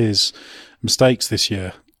had his mistakes this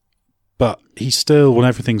year, But he's still, when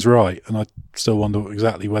everything's right, and I still wonder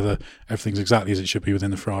exactly whether everything's exactly as it should be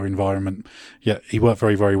within the Ferrari environment. Yet he worked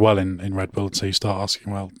very, very well in Red Bull. So you start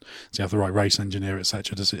asking, well, does he have the right race engineer,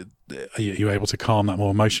 etc.? Are you able to calm that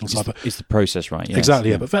more emotional side? Is the process right? Yes.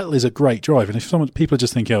 Exactly. Yeah. But Vettel is a great driver, and if people are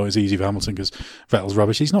just thinking, oh, it's easy for Hamilton because Vettel's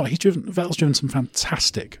rubbish, he's not. Vettel's driven some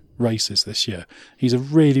fantastic races this year. He's a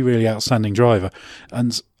really, really outstanding driver,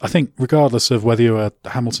 and I think regardless of whether you're a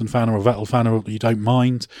Hamilton fan or a Vettel fan or you don't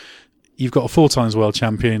mind, you've got a 4 times world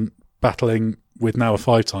champion battling with now a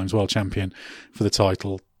 5 times world champion for the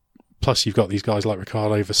title. Plus, you've got these guys like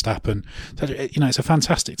Ricciardo, Verstappen. It's a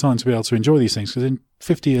fantastic time to be able to enjoy these things, because in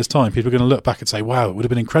 50 years' time, people are going to look back and say, "Wow, it would have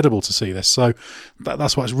been incredible to see this." So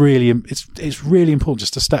that's why it's really important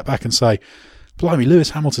just to step back and say, blimey,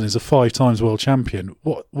 Lewis Hamilton is a 5 times world champion.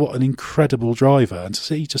 What an incredible driver. And to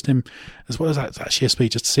see just him, as well as that sheer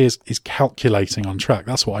speed, just to see his calculating on track.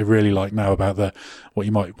 That's what I really like now about what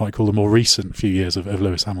you might call the more recent few years of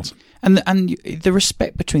Lewis Hamilton. And the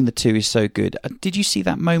respect between the two is so good. Did you see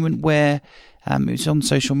that moment where it was on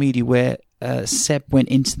social media where Seb went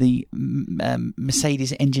into the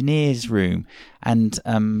Mercedes engineers room and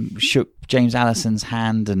shook James Allison's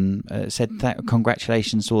hand and said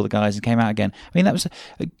congratulations to all the guys, and came out again? I mean, that was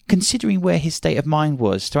considering where his state of mind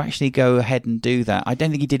was to actually go ahead and do that. I don't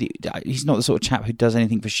think he did it. He's not the sort of chap who does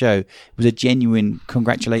anything for show. It was a genuine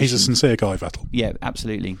congratulations. He's a sincere guy, Vettel. Yeah,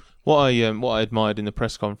 absolutely. What I admired in the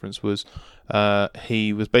press conference was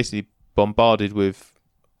he was basically bombarded with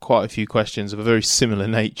quite a few questions of a very similar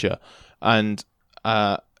nature, and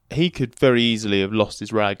he could very easily have lost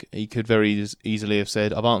his rag. He could very easily have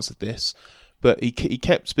said, "I've answered this," but he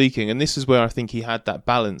kept speaking, and this is where I think he had that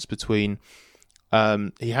balance between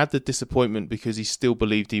he had the disappointment because he still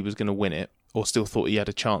believed he was going to win it, or still thought he had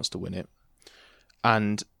a chance to win it,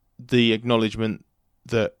 and the acknowledgement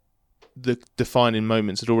that the defining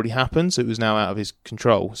moments had already happened, so it was now out of his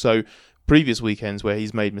control. So previous weekends where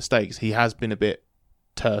he's made mistakes, he has been a bit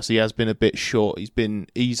terse, he has been a bit short, he's been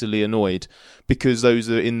easily annoyed, because those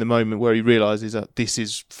are in the moment where he realises that this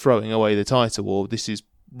is throwing away the title, or this is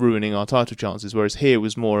ruining our title chances. Whereas here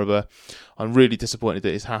was more of a, I'm really disappointed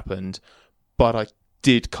that it's happened, but I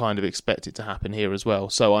did kind of expect it to happen here as well.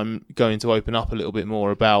 So I'm going to open up a little bit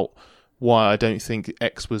more about why I don't think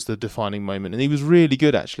X was the defining moment. And he was really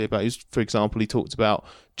good actually about his, for example, he talked about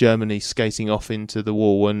Germany skating off into the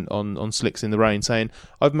wall and on slicks in the rain, saying,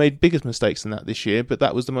 I've made bigger mistakes than that this year, but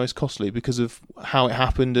that was the most costly because of how it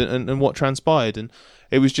happened and what transpired. And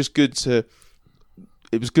it was just good to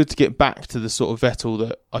get back to the sort of Vettel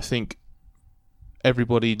that I think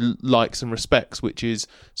everybody likes and respects, which is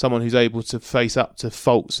someone who's able to face up to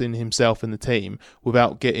faults in himself and the team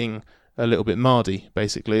without getting a little bit mardy.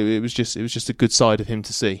 Basically, it was just a good side of him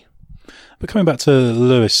to see. But coming back to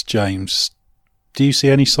Lewis, James, do you see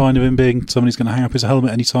any sign of him being someone who's going to hang up his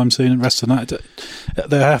helmet anytime soon and rest of the night?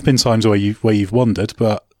 There have been times where you've wondered,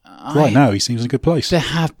 but right now he seems in a good place. There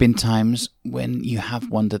have been times when you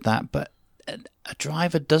have wondered that, but a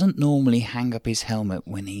driver doesn't normally hang up his helmet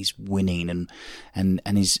when he's winning and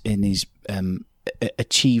is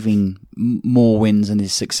achieving more wins and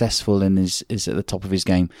is successful and is at the top of his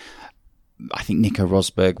game. I think Nico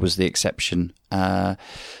Rosberg was the exception. And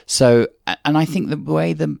I think the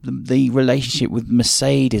way the relationship with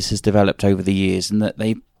Mercedes has developed over the years, and that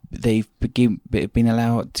they've been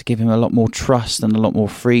allowed to give him a lot more trust and a lot more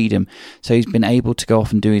freedom. So he's been able to go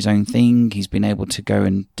off and do his own thing. He's been able to go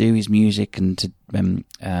and do his music, and to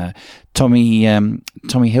Tommy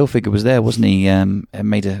Hilfiger was there, wasn't he?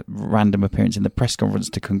 Made a random appearance in the press conference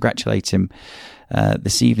to congratulate him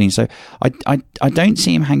this evening. So I don't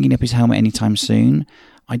see him hanging up his helmet anytime soon.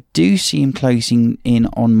 I do see him closing in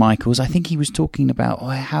on Michaels. I think he was talking about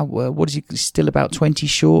what is he still about 20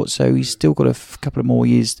 short, so he's still got a couple of more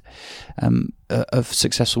years of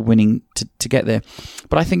successful winning to get there.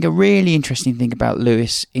 But I think a really interesting thing about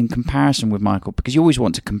Lewis in comparison with Michael, because you always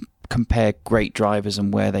want to compare great drivers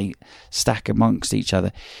and where they stack amongst each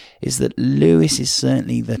other, is that Lewis is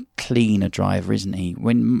certainly the cleaner driver, isn't he?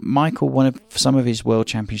 When Michael won some of his world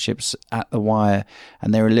championships at the wire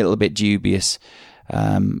and they're a little bit dubious,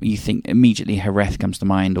 you think immediately Jerez comes to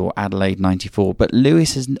mind, or Adelaide 94. But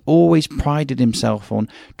Lewis has always prided himself on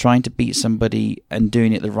trying to beat somebody and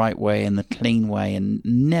doing it the right way and the clean way, and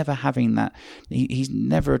never having that. He's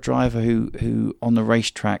never a driver who on the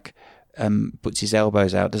racetrack puts his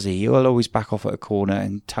elbows out, does he? He'll always back off at a corner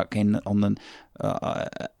and tuck in on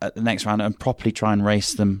at the next round and properly try and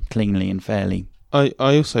race them cleanly and fairly.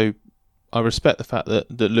 I respect the fact that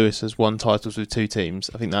Lewis has won titles with two teams.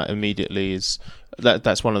 I think that immediately is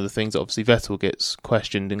that's one of the things that obviously Vettel gets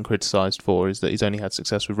questioned and criticised for, is that he's only had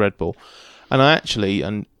success with Red Bull.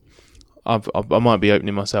 And I might be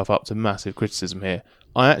opening myself up to massive criticism here.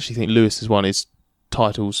 I actually think Lewis has won his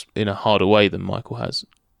titles in a harder way than Michael has,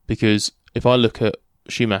 because if I look at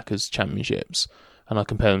Schumacher's championships and I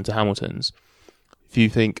compare them to Hamilton's, if you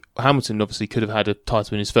think Hamilton obviously could have had a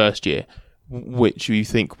title in his first year, which you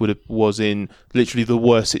think was in literally the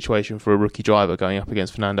worst situation for a rookie driver going up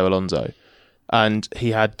against Fernando Alonso, and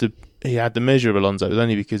he had the measure of Alonso. It was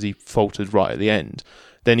only because he faltered right at the end.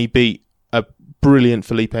 Then he beat a brilliant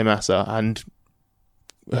Felipe Massa, and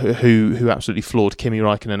who absolutely floored Kimi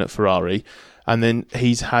Räikkönen at Ferrari. And then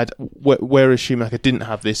he's had, whereas Schumacher didn't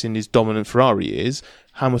have this in his dominant Ferrari years,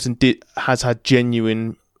 Hamilton has had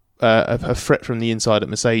genuine a threat from the inside at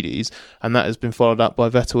Mercedes, and that has been followed up by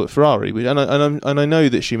Vettel at Ferrari. And I know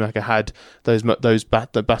that Schumacher had those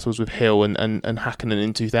battles with Hill and Hakkinen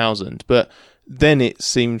in 2000, but then it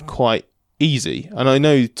seemed quite easy. And I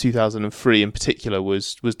know 2003 in particular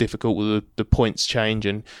was difficult with the points change,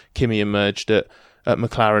 and Kimi emerged at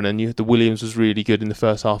McLaren, and the Williams was really good in the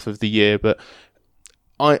first half of the year. But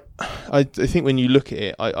I think when you look at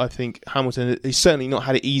it, I think Hamilton, he's certainly not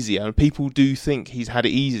had it easier, and people do think he's had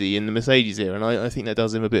it easy in the Mercedes era, and I think that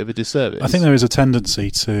does him a bit of a disservice. I think there is a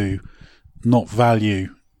tendency to not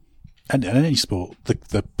value, in any sport,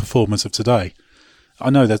 the performance of today.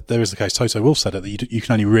 I know that there is the case, Toto Wolff said it, that you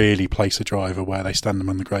can only really place a driver where they stand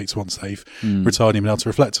among the greats once they've retired and been able to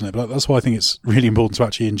reflect on it. But that's why I think it's really important to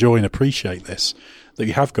actually enjoy and appreciate this, that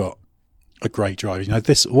you have got a great driver. You know,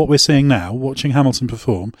 this, what we're seeing now, watching Hamilton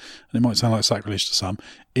perform, and it might sound like sacrilege to some,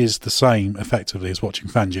 is the same effectively as watching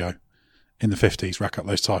Fangio in the 50s rack up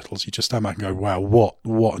those titles. You just stand back and go, wow,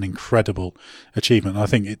 what an incredible achievement. And I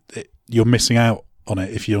think you're missing out on it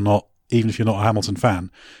if you're not, even if you're not a Hamilton fan,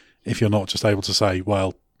 if you're not just able to say,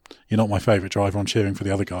 well, you're not my favourite driver, I'm cheering for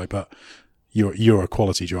the other guy, but you're a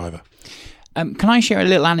quality driver. Can I share a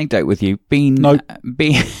little anecdote with you? Being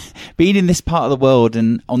in this part of the world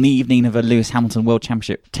and on the evening of a Lewis Hamilton World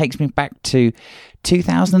Championship takes me back to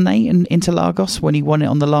 2008 in Interlagos when he won it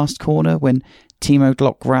on the last corner, when Timo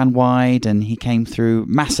Glock ran wide and he came through.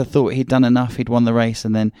 Massa thought he'd done enough, he'd won the race,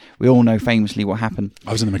 and then we all know famously what happened.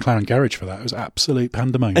 I was in the McLaren garage for that. It was absolute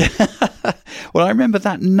pandemonium. Well, I remember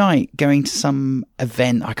that night going to some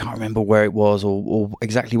event. I can't remember where it was or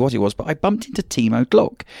exactly what it was, but I bumped into Timo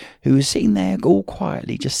Glock, who was sitting there all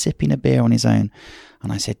quietly, just sipping a beer on his own.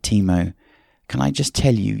 And I said, Timo, can I just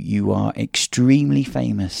tell you, you are extremely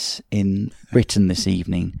famous in Britain this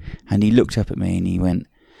evening? And he looked up at me and he went,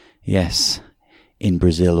 yes, in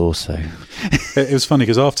Brazil also. It was funny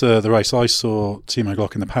because after the race, I saw Timo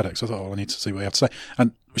Glock in the paddock. So I thought, I need to see what he had to say.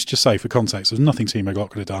 And we should just say, for context, there's nothing Timo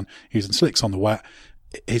Glock could have done. He was in slicks on the wet.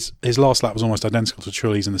 His last lap was almost identical to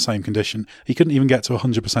Trulli's in the same condition. He couldn't even get to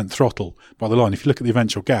 100% throttle by the line. If you look at the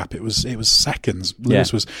eventual gap, it was seconds.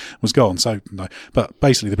 Lewis was gone. So, no. But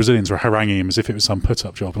basically, the Brazilians were haranguing him as if it was some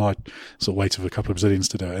put-up job, and I sort of waited for a couple of Brazilians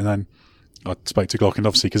to do it, and then I spoke to Glock, and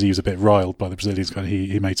obviously because he was a bit riled by the Brazilians,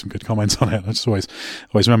 he made some good comments on it. I just always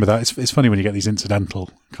remember that. It's funny when you get these incidental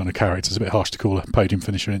kind of characters. It's a bit harsh to call a podium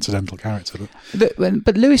finisher an incidental character,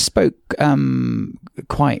 but Lewis spoke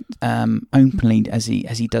quite openly as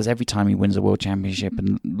he does every time he wins a world championship,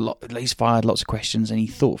 and he's fired lots of questions and he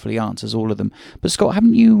thoughtfully answers all of them. But Scott,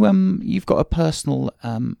 haven't you? You've got a personal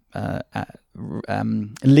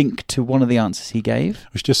link to one of the answers he gave.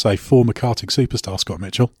 I should just say former karting superstar Scott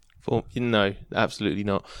Mitchell. No, absolutely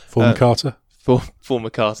not. Former Carter?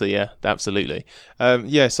 Former Carter, yeah, absolutely.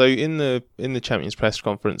 So in the Champions press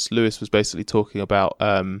conference, Lewis was basically talking about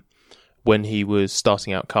when he was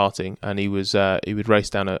starting out karting, and he would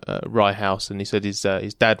race down a Rye House, and he said his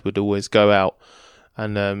dad would always go out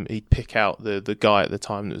and he'd pick out the guy at the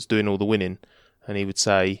time that was doing all the winning, and he would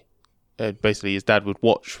say, basically his dad would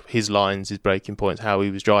watch his lines, his braking points, how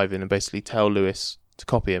he was driving, and basically tell Lewis to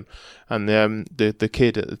copy him. And the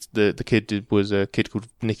kid was a kid called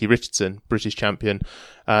Nicky Richardson, British champion.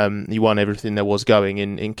 He won everything there was going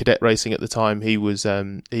in cadet racing at the time. He was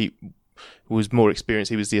more experienced.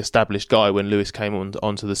 He was the established guy when Lewis came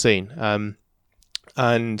onto the scene.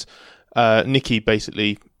 And Nicky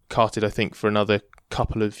basically karted, I think, for another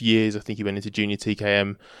couple of years. I think he went into junior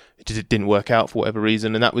TKM. It didn't work out for whatever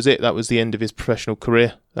reason, and that was it. That was the end of his professional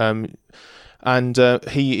career. And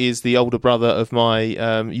he is the older brother of my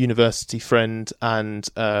university friend and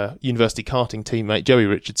university karting teammate Joey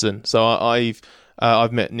Richardson. So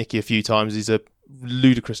I've met Nicky a few times. He's a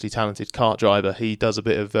ludicrously talented kart driver. He does a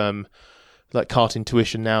bit of like kart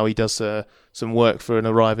intuition now. He does some work for an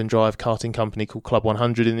Arrive and Drive karting company called Club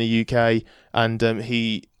 100 in the UK. And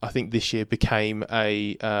he, I think this year, became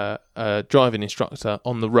a driving instructor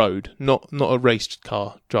on the road, not a raced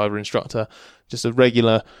car driver instructor, just a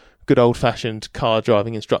regular good old-fashioned car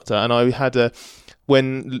driving instructor. And I had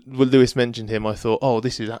when Lewis mentioned him, I thought, oh,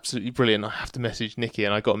 this is absolutely brilliant. I have to message Nicky,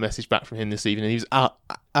 and I got a message back from him this evening. He was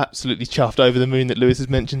absolutely chuffed over the moon that Lewis has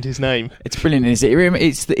mentioned his name. It's brilliant, isn't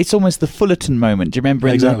it? It's almost the Fullerton moment. Do you remember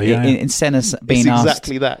in Senna being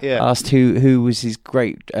asked who was his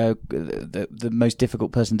great the most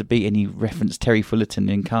difficult person to beat, and he referenced Terry Fullerton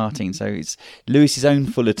in karting. So it's Lewis's own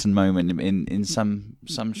Fullerton moment in some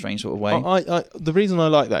strange sort of way. The reason I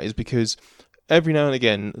like that is because every now and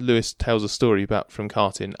again, Lewis tells a story from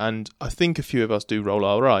karting, and I think a few of us do roll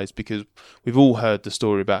our eyes because we've all heard the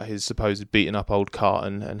story about his supposed beaten up old kart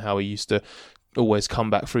and how he used to always come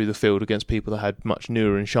back through the field against people that had much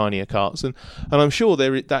newer and shinier karts, and I'm sure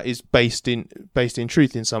that is based in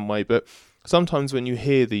truth in some way. But sometimes when you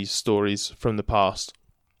hear these stories from the past,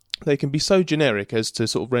 they can be so generic as to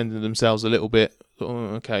sort of render themselves a little bit,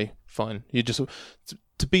 okay, fine. You just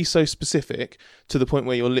to be so specific to the point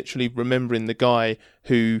where you're literally remembering the guy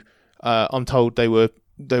who I'm told they were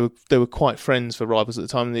quite friends for rivals at the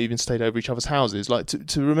time, and they even stayed over each other's houses. Like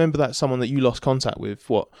to remember that someone that you lost contact with.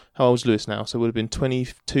 How old's Lewis now? So it would have been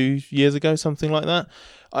 22 years ago, something like that.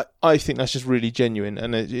 I think that's just really genuine,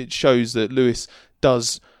 and it shows that Lewis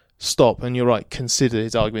does stop, and you're right, consider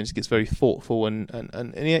his arguments. He gets very thoughtful, and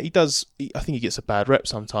yeah, he does. I think he gets a bad rep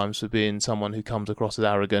sometimes for being someone who comes across as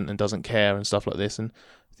arrogant and doesn't care and stuff like this. And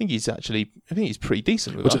I think he's pretty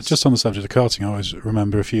decent with us. Just on the subject of karting, I always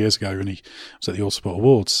remember a few years ago when he was at the Autosport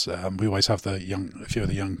Awards. We always have a few of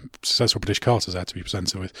the young successful British karters there to be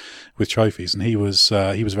presented with trophies, and he was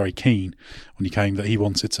very keen when he came that he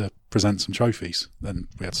wanted to present some trophies. Then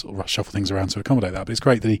we had to sort of shuffle things around to accommodate that. But it's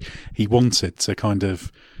great that he wanted to kind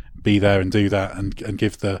of be there and do that and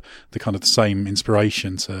give the kind of the same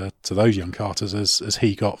inspiration to those young karters as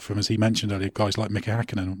he got from, as he mentioned earlier, guys like Mika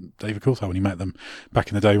Hakkinen and David Coulthard when he met them back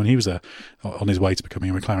in the day when he was on his way to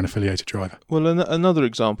becoming a McLaren affiliated driver. Well, another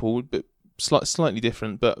example, but slightly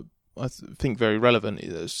different, but I think very relevant,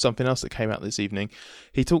 is something else that came out this evening.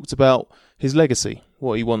 He talked about his legacy,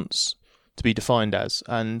 what he wants to be defined as,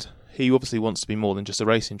 and he obviously wants to be more than just a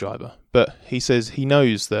racing driver, but he says he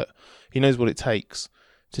knows what it takes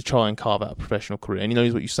to try and carve out a professional career, and he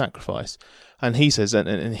knows what you sacrifice. And he says,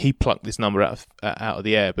 and he plucked this number out of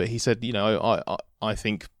the air, but he said, I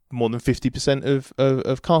think more than 50%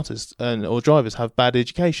 of karters or drivers have bad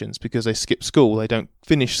educations because they skip school, they don't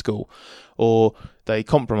finish school, or they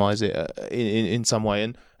compromise it in some way.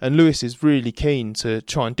 And Lewis is really keen to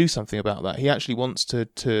try and do something about that. He actually wants to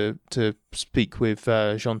speak with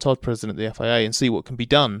Jean Todt, president of the FIA, and see what can be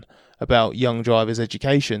done about young drivers'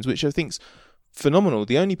 educations, which I think's phenomenal.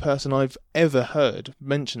 The only person I've ever heard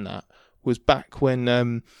mention that was back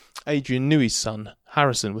when Adrian Newey's son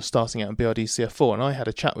Harrison was starting out in BRD CF4, and I had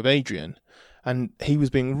a chat with Adrian, and he was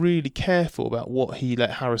being really careful about what he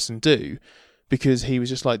let Harrison do, because he was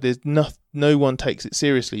just like, there's no one takes it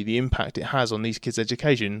seriously, the impact it has on these kids'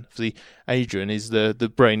 education. See, Adrian is the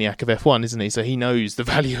brainiac of F1, isn't he? So he knows the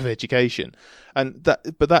value of education, and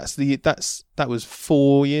that was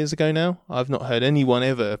 4 years ago now. I've not heard anyone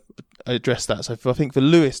ever address that. So I think for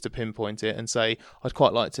Lewis to pinpoint it and say, I'd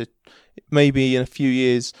quite like to, maybe in a few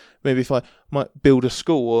years, maybe if I might build a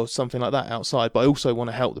school or something like that outside, but I also want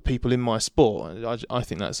to help the people in my sport. I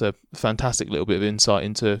think that's a fantastic little bit of insight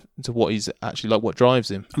into what he's actually like, what drives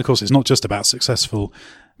him. And of course, it's not just about successful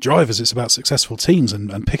drivers, it's about successful teams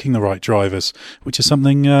and picking the right drivers, which is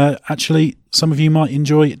something actually some of you might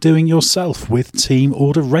enjoy doing yourself with Team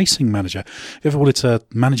Order Racing Manager. If you ever wanted to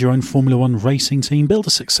manage your own Formula One racing team, build a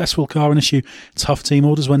successful car and issue tough team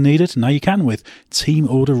orders when needed, now you can with Team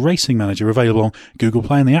Order Racing Manager, available on Google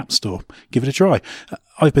Play and the App Store. Give it a try.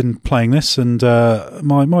 I've been playing this, and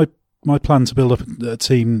my plan to build up a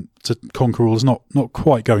team to conquer all is not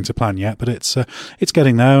quite going to plan yet, but it's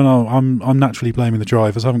getting there, and I'm naturally blaming the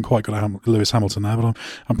drivers. I haven't quite got Lewis Hamilton there, but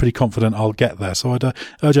I'm pretty confident I'll get there. So I'd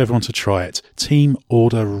urge everyone to try it. Team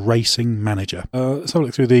Order Racing Manager. Let's have a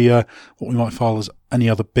look through the what we might file as any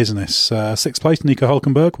other business. Sixth place, Nico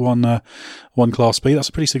Hülkenberg won Class B. That's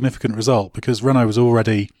a pretty significant result because Renault was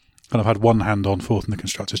already kind of had one hand on fourth in the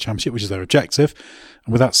Constructors' Championship, which is their objective.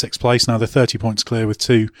 And with that sixth place, now they're 30 points clear with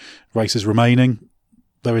 2 races remaining.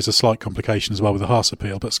 There is a slight complication as well with the Haas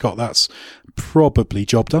appeal, but Scott, that's probably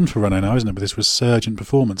job done for Renault now, isn't it, with this resurgent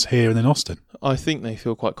performance here and in Austin? I think they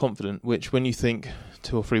feel quite confident, which when you think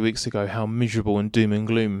 2 or 3 weeks ago how miserable and doom and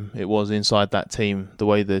gloom it was inside that team, the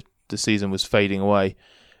way the season was fading away,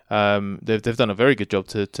 they've done a very good job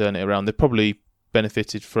to turn it around. They've probably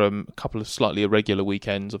benefited from a couple of slightly irregular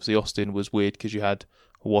weekends. Obviously, Austin was weird because you had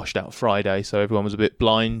a washed out Friday, so everyone was a bit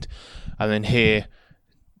blind. And then here,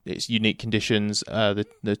 its unique conditions.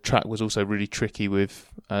 The track was also really tricky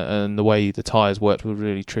and the way the tyres worked was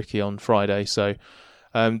really tricky on Friday. So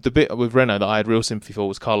the bit with Renault that I had real sympathy for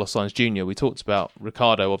was Carlos Sainz Jr. We talked about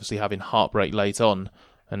Ricciardo obviously having heartbreak late on,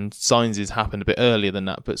 and Sainz's happened a bit earlier than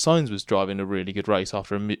that. But Sainz was driving a really good race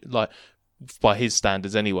after by his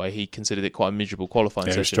standards anyway, he considered it quite a miserable qualifying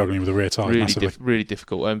session. He was struggling with the rear tyre massively. Really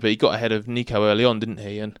difficult. But he got ahead of Nico early on, didn't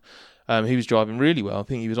he? And he was driving really well. I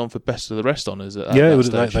think he was on for best of the rest honours at that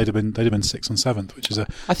stage. They'd have been 6th and 7th, which is a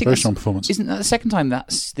very strong performance. Isn't that the second time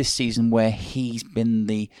this season where he's been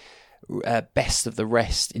the best of the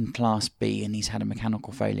rest in Class B and he's had a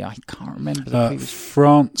mechanical failure? I can't remember the previous.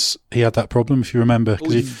 France, he had that problem, if you remember.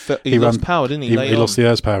 He lost power, didn't he? He lost the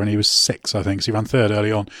ERS power and he was 6th, I think. So he ran 3rd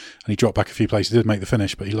early on and he dropped back a few places. He did make the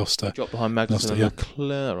finish, but he lost. Dropped behind Magnussen and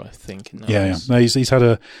Leclerc, I think. No,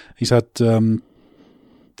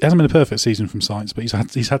 it hasn't been a perfect season from Sainz, but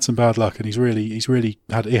he's had some bad luck, and he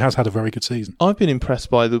has had a very good season. I've been impressed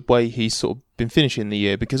by the way he's sort of been finishing the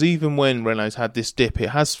year, because even when Renault's had this dip, it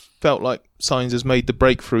has felt like Sainz has made the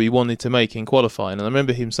breakthrough he wanted to make in qualifying. And I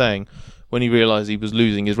remember him saying when he realised he was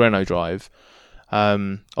losing his Renault drive,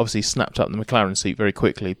 obviously he snapped up the McLaren seat very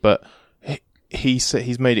quickly, but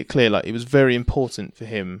he's made it clear like it was very important for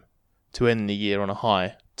him to end the year on a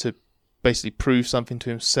high, to basically prove something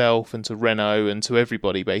to himself and to Renault and to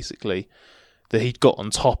everybody, basically, that he'd got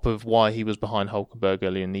on top of why he was behind Hülkenberg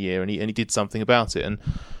earlier in the year, and he did something about it. And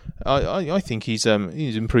I think he's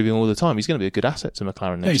improving all the time. He's going to be a good asset to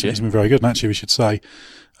McLaren next year. He's been very good, and actually we should say,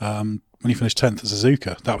 when he finished 10th at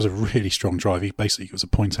Suzuka, that was a really strong drive. He basically was a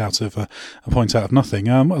point out of nothing.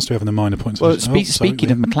 What else do we have in the minor points? Well,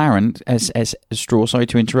 speaking of McLaren, as Stroll, sorry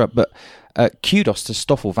to interrupt, but kudos to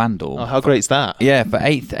Stoffel Vandoorne. Oh, how great's that? Yeah, for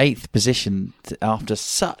eighth position after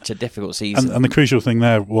such a difficult season. And the crucial thing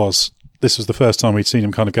there was, this was the first time we'd seen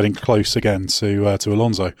him kind of getting close again to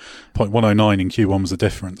Alonso. 0.109 in Q1 was the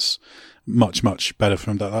difference. Much, much better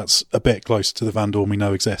from that. That's a bit closer to the Vandoorne we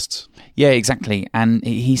know exists. Yeah, exactly. And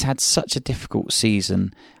he's had such a difficult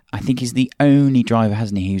season. I think he's the only driver,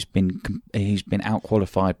 hasn't he, who's been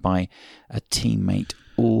out-qualified by a teammate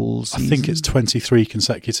all season. I think it's 23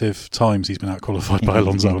 consecutive times he's been out-qualified by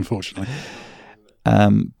Alonso, unfortunately.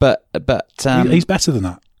 But he's better than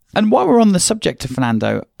that. And while we're on the subject of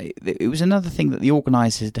Fernando, it was another thing that the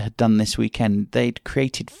organisers had done this weekend. They'd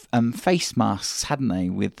created face masks, hadn't they,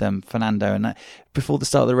 with Fernando? And before the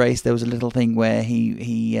start of the race, there was a little thing where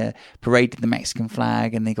he paraded the Mexican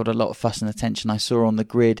flag, and they got a lot of fuss and attention. I saw on the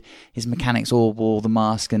grid his mechanics all wore the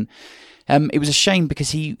mask, and it was a shame because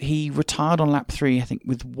he retired on lap 3, I think,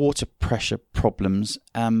 with water pressure problems.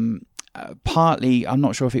 Partly, I'm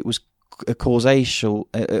not sure if it was causal.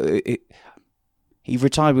 He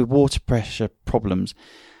retired with water pressure problems.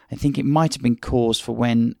 I think it might have been cause for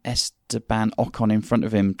when Esteban Ocon in front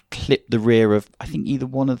of him clipped the rear of, I think, either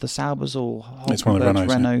one of the Saubers or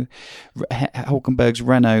Hülkenberg's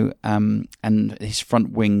Renault, and his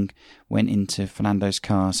front wing went into Fernando's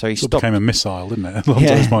car. So he stopped. It became a missile, didn't it?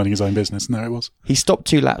 Alonso was minding his own business, and there it was. He stopped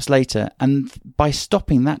 2 laps later, and by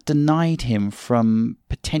stopping, that denied him from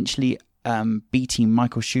potentially beating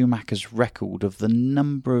Michael Schumacher's record of the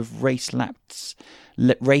number of raced laps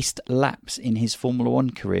in his Formula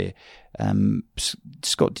One career.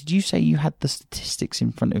 Scott, did you say you had the statistics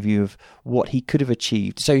in front of you of what he could have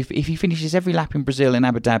achieved? So if he finishes every lap in Brazil and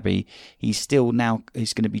Abu Dhabi, he's going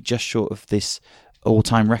to be just short of this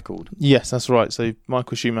all-time record. Yes, that's right. So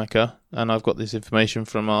Michael Schumacher, and I've got this information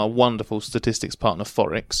from our wonderful statistics partner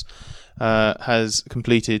Forex, has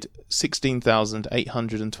completed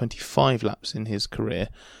 16,825 laps in his career,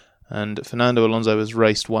 and Fernando Alonso has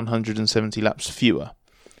raced 170 laps fewer.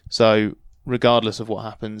 So regardless of what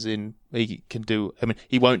happens, he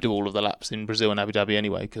won't do all of the laps in Brazil and Abu Dhabi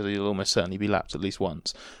anyway, because he'll almost certainly be lapped at least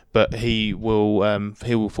once. But he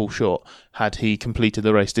will fall short. Had he completed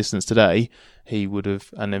the race distance today, he would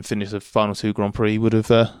have, and then finished the final 2 Grand Prix, he would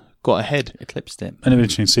have got ahead, eclipsed it. And it'd be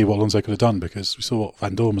interesting to see what Alonso could have done, because we saw what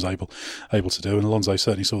Vandoorne was able to do, and Alonso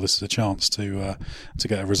certainly saw this as a chance to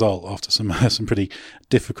get a result after some pretty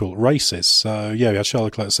difficult races. So yeah, we had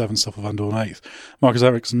Charles Leclerc 7th, Stoffel Vandoorne 8th, Marcus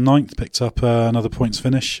Ericsson 9th, picked up another points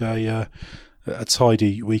finish. A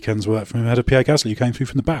tidy weekend's work from him ahead of Pierre Gasly, who came through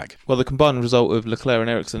from the back. Well, the combined result of Leclerc and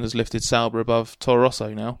Ericsson has lifted Sauber above Toro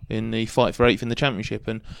Rosso now in the fight for 8th in the championship,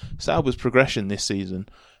 and Sauber's progression this season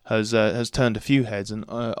has turned a few heads. And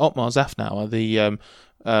Otmar Zafnauer, the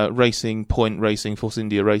Force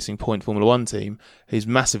India Racing Point Formula One team, is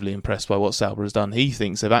massively impressed by what Sauber has done. He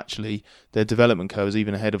thinks their development curve is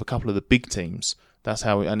even ahead of a couple of the big teams. That's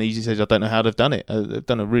how, and he says, I don't know how they've done it. They've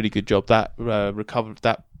done a really good job. That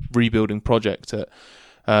rebuilding project at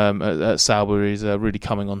at Sauber is really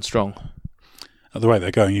coming on strong. At the rate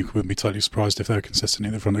they're going, you wouldn't be totally surprised if they're consistently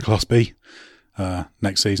in the front of Class B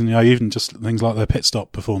next season. Even just things like their pit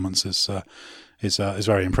stop performance is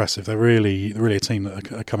very impressive. They're really a team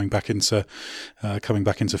that are coming back into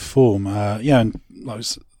form. And like I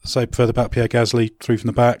say further back, Pierre Gasly through from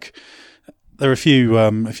the back. There are a few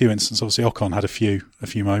instances. Obviously, Ocon had a few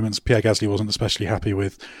moments. Pierre Gasly wasn't especially happy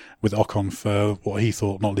with Ocon for what he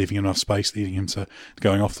thought not leaving enough space, leading him to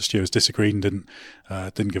going off. The stewards disagreed and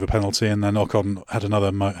didn't give a penalty. And then Ocon had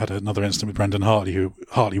another incident with Brendan Hartley, who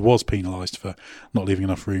Hartley was penalised for not leaving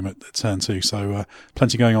enough room at turn 2. So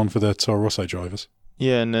plenty going on for the Toro Rosso drivers.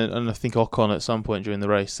 Yeah, and I think Ocon at some point during the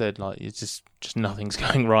race said it's just nothing's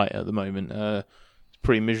going right at the moment. It's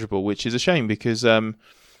pretty miserable, which is a shame because.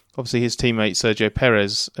 Obviously, his teammate Sergio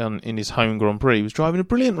Perez in his home Grand Prix was driving a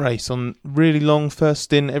brilliant race on really long first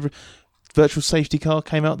stint. Every virtual safety car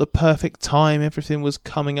came out at the perfect time. Everything was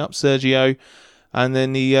coming up Sergio. And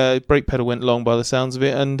then the brake pedal went long by the sounds of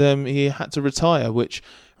it, and he had to retire, which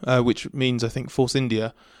means, I think, Force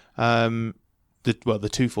India, the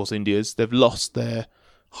two Force Indias, they've lost their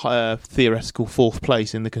theoretical 4th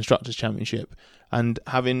place in the Constructors' Championship. And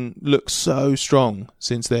having looked so strong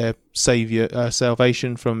since their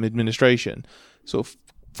salvation from administration, sort of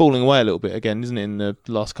falling away a little bit again, isn't it, in the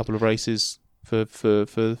last couple of races for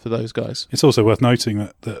those guys? It's also worth noting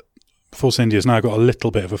that Force India's now got a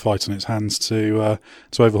little bit of a fight on its hands to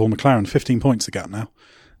overhaul McLaren. 15 points the gap now.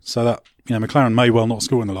 So that McLaren may well not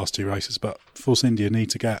score in the last 2 races, but Force India need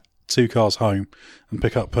to get 2 cars home and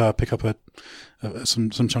pick up some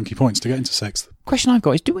chunky points to get into 6th. Question I've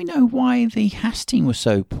got is, do we know why the Haas team was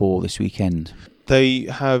so poor this weekend? They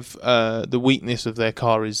have the weakness of their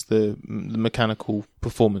car is the mechanical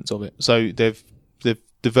performance of it. So they've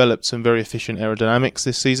developed some very efficient aerodynamics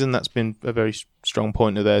this season. That's been a very strong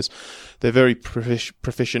point of theirs. They're very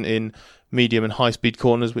proficient in medium and high speed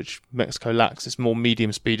corners, which Mexico lacks. It's more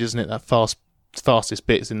medium speed, isn't it? That fastest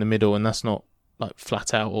bits in the middle, and that's not like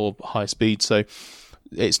flat out or high speed. So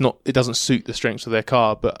it doesn't suit the strengths of their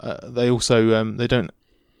car. But they also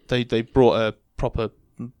they brought a proper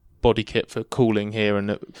body kit for cooling here,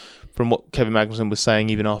 and from what Kevin Magnussen was saying,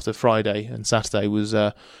 even after Friday and Saturday was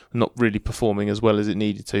not really performing as well as it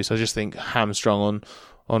needed to. So I just think hamstrung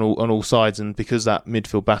on all sides, and because that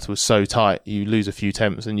midfield battle was so tight, you lose a few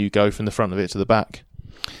temps and you go from the front of it to the back.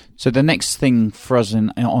 So the next thing for us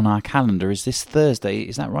on our calendar is this Thursday.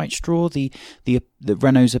 Is that right, Straw? The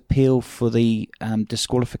Renault's appeal for the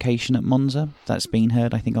disqualification at Monza. That's been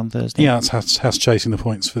heard, I think, on Thursday. Yeah, it's Haas chasing the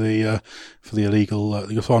points for the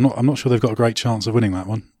illegal. So I'm not sure they've got a great chance of winning that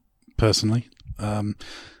one. Personally,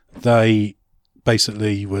 they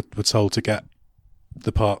basically were told to get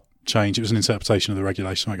the part changed. It was an interpretation of the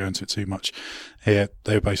regulation. I won't go into it too much here.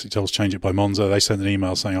 They were basically told to change it by Monza. They sent an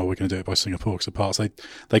email saying, we're going to do it by Singapore because the parts.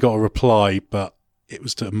 They got a reply, but it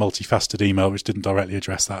was a multifaceted email which didn't directly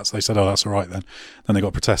address that. So they said, that's all right then. Then they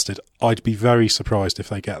got protested. I'd be very surprised if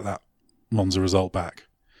they get that Monza result back.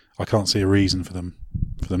 I can't see a reason for them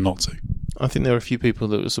not to. I think there are a few people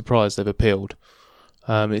that were surprised they've appealed.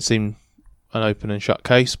 It seemed an open and shut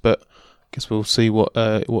case, but I guess we'll see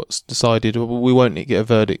what's decided. We won't get a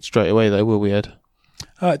verdict straight away, though, will we, Ed?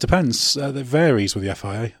 It depends. It varies with the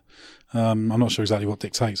FIA. I'm not sure exactly what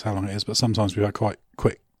dictates how long it is, but sometimes we've had quite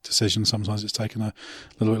quick decisions. Sometimes it's taken a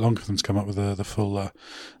little bit longer for them to come up with the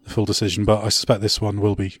full decision. But I suspect this one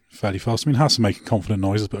will be fairly fast. I mean, Haas are making confident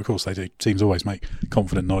noises, but of course they do. Teams always make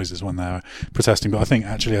confident noises when they're protesting. But I think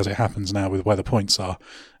actually, as it happens now with where the points are,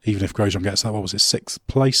 even if Grosjean gets that, 6th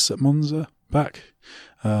place at Monza back,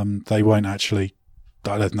 they won't actually.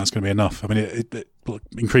 I don't think that's going to be enough. I mean, it will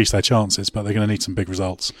increase their chances, but they're going to need some big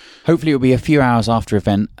results. Hopefully it'll be a few hours after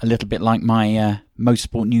event, a little bit like my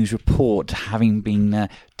Motorsport News report, having been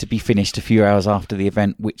to be finished a few hours after the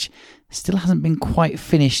event, which still hasn't been quite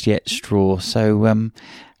finished yet, Straw. So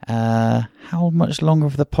how much longer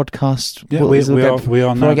of the podcast? Yeah, we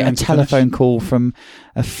are now. I get a telephone call from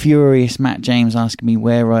a furious Matt James asking me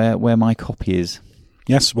where my copy is.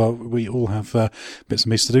 Yes, well, we all have bits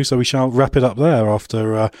and pieces to do, so we shall wrap it up there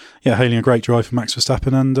after hailing a great drive for Max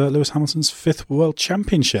Verstappen and Lewis Hamilton's 5th World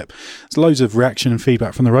Championship. There's loads of reaction and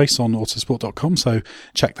feedback from the race on autosport.com, so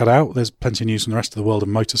check that out. There's plenty of news from the rest of the world of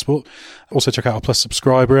motorsport. Also check out our Plus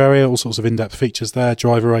subscriber area, all sorts of in-depth features there,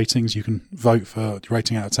 driver ratings. You can vote for your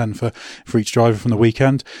rating out of 10 for each driver from the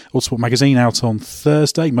weekend. Autosport Magazine out on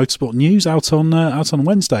Thursday, Motorsport News out on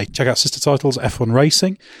Wednesday. Check out sister titles F1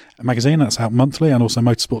 Racing magazine, that's out monthly, and also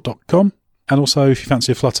motorsport.com. And also, if you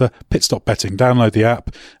fancy a flutter, Pit Stop Betting. Download the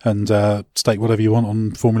app and stake whatever you want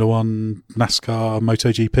on Formula 1, NASCAR,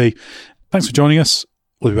 MotoGP. Thanks for joining us.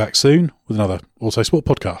 We'll be back soon with another Autosport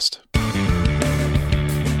podcast.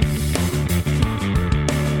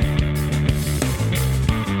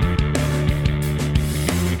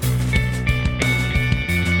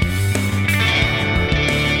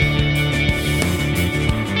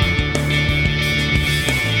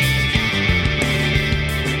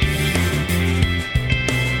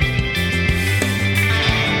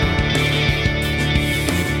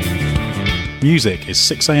 Music is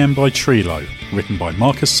 6am by Trilo, written by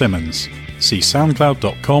Marcus Simmons. See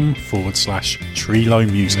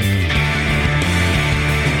soundcloud.com/Trilo Music.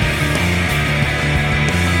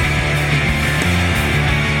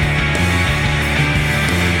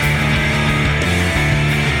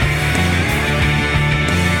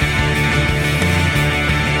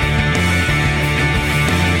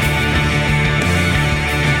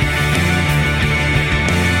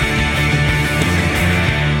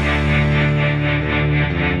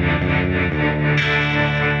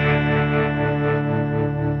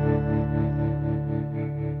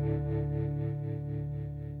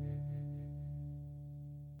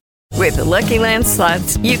 With the Lucky Land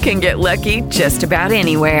Slots, you can get lucky just about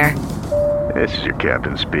anywhere. This is your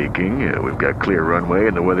captain speaking. We've got clear runway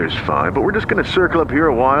and the weather's fine, but we're just going to circle up here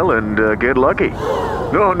a while and get lucky.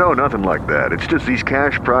 No, nothing like that. It's just these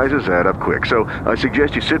cash prizes add up quick. So I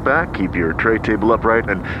suggest you sit back, keep your tray table upright,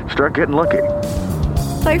 and start getting lucky.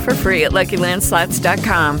 Play for free at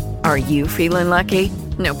LuckyLandSlots.com. Are you feeling lucky?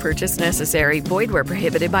 No purchase necessary. Void where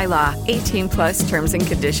prohibited by law. 18+ terms and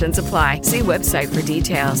conditions apply. See website for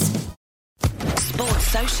details. Sports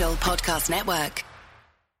Social Podcast Network.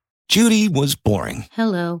 Judy was boring.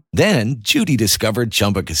 Hello. Then Judy discovered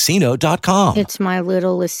ChumbaCasino.com. It's my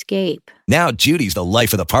little escape. Now Judy's the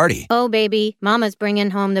life of the party. Oh, baby, mama's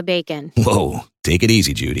bringing home the bacon. Whoa, take it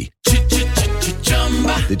easy, Judy.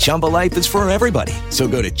 The Chumba life is for everybody. So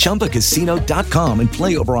go to ChumbaCasino.com and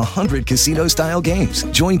play over 100 casino-style games.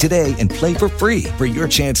 Join today and play for free for your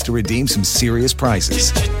chance to redeem some serious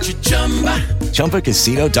prizes.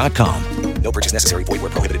 ChumbaCasino.com. No purchase necessary. Void where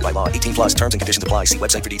prohibited by law. 18+ terms and conditions apply. See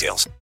website for details.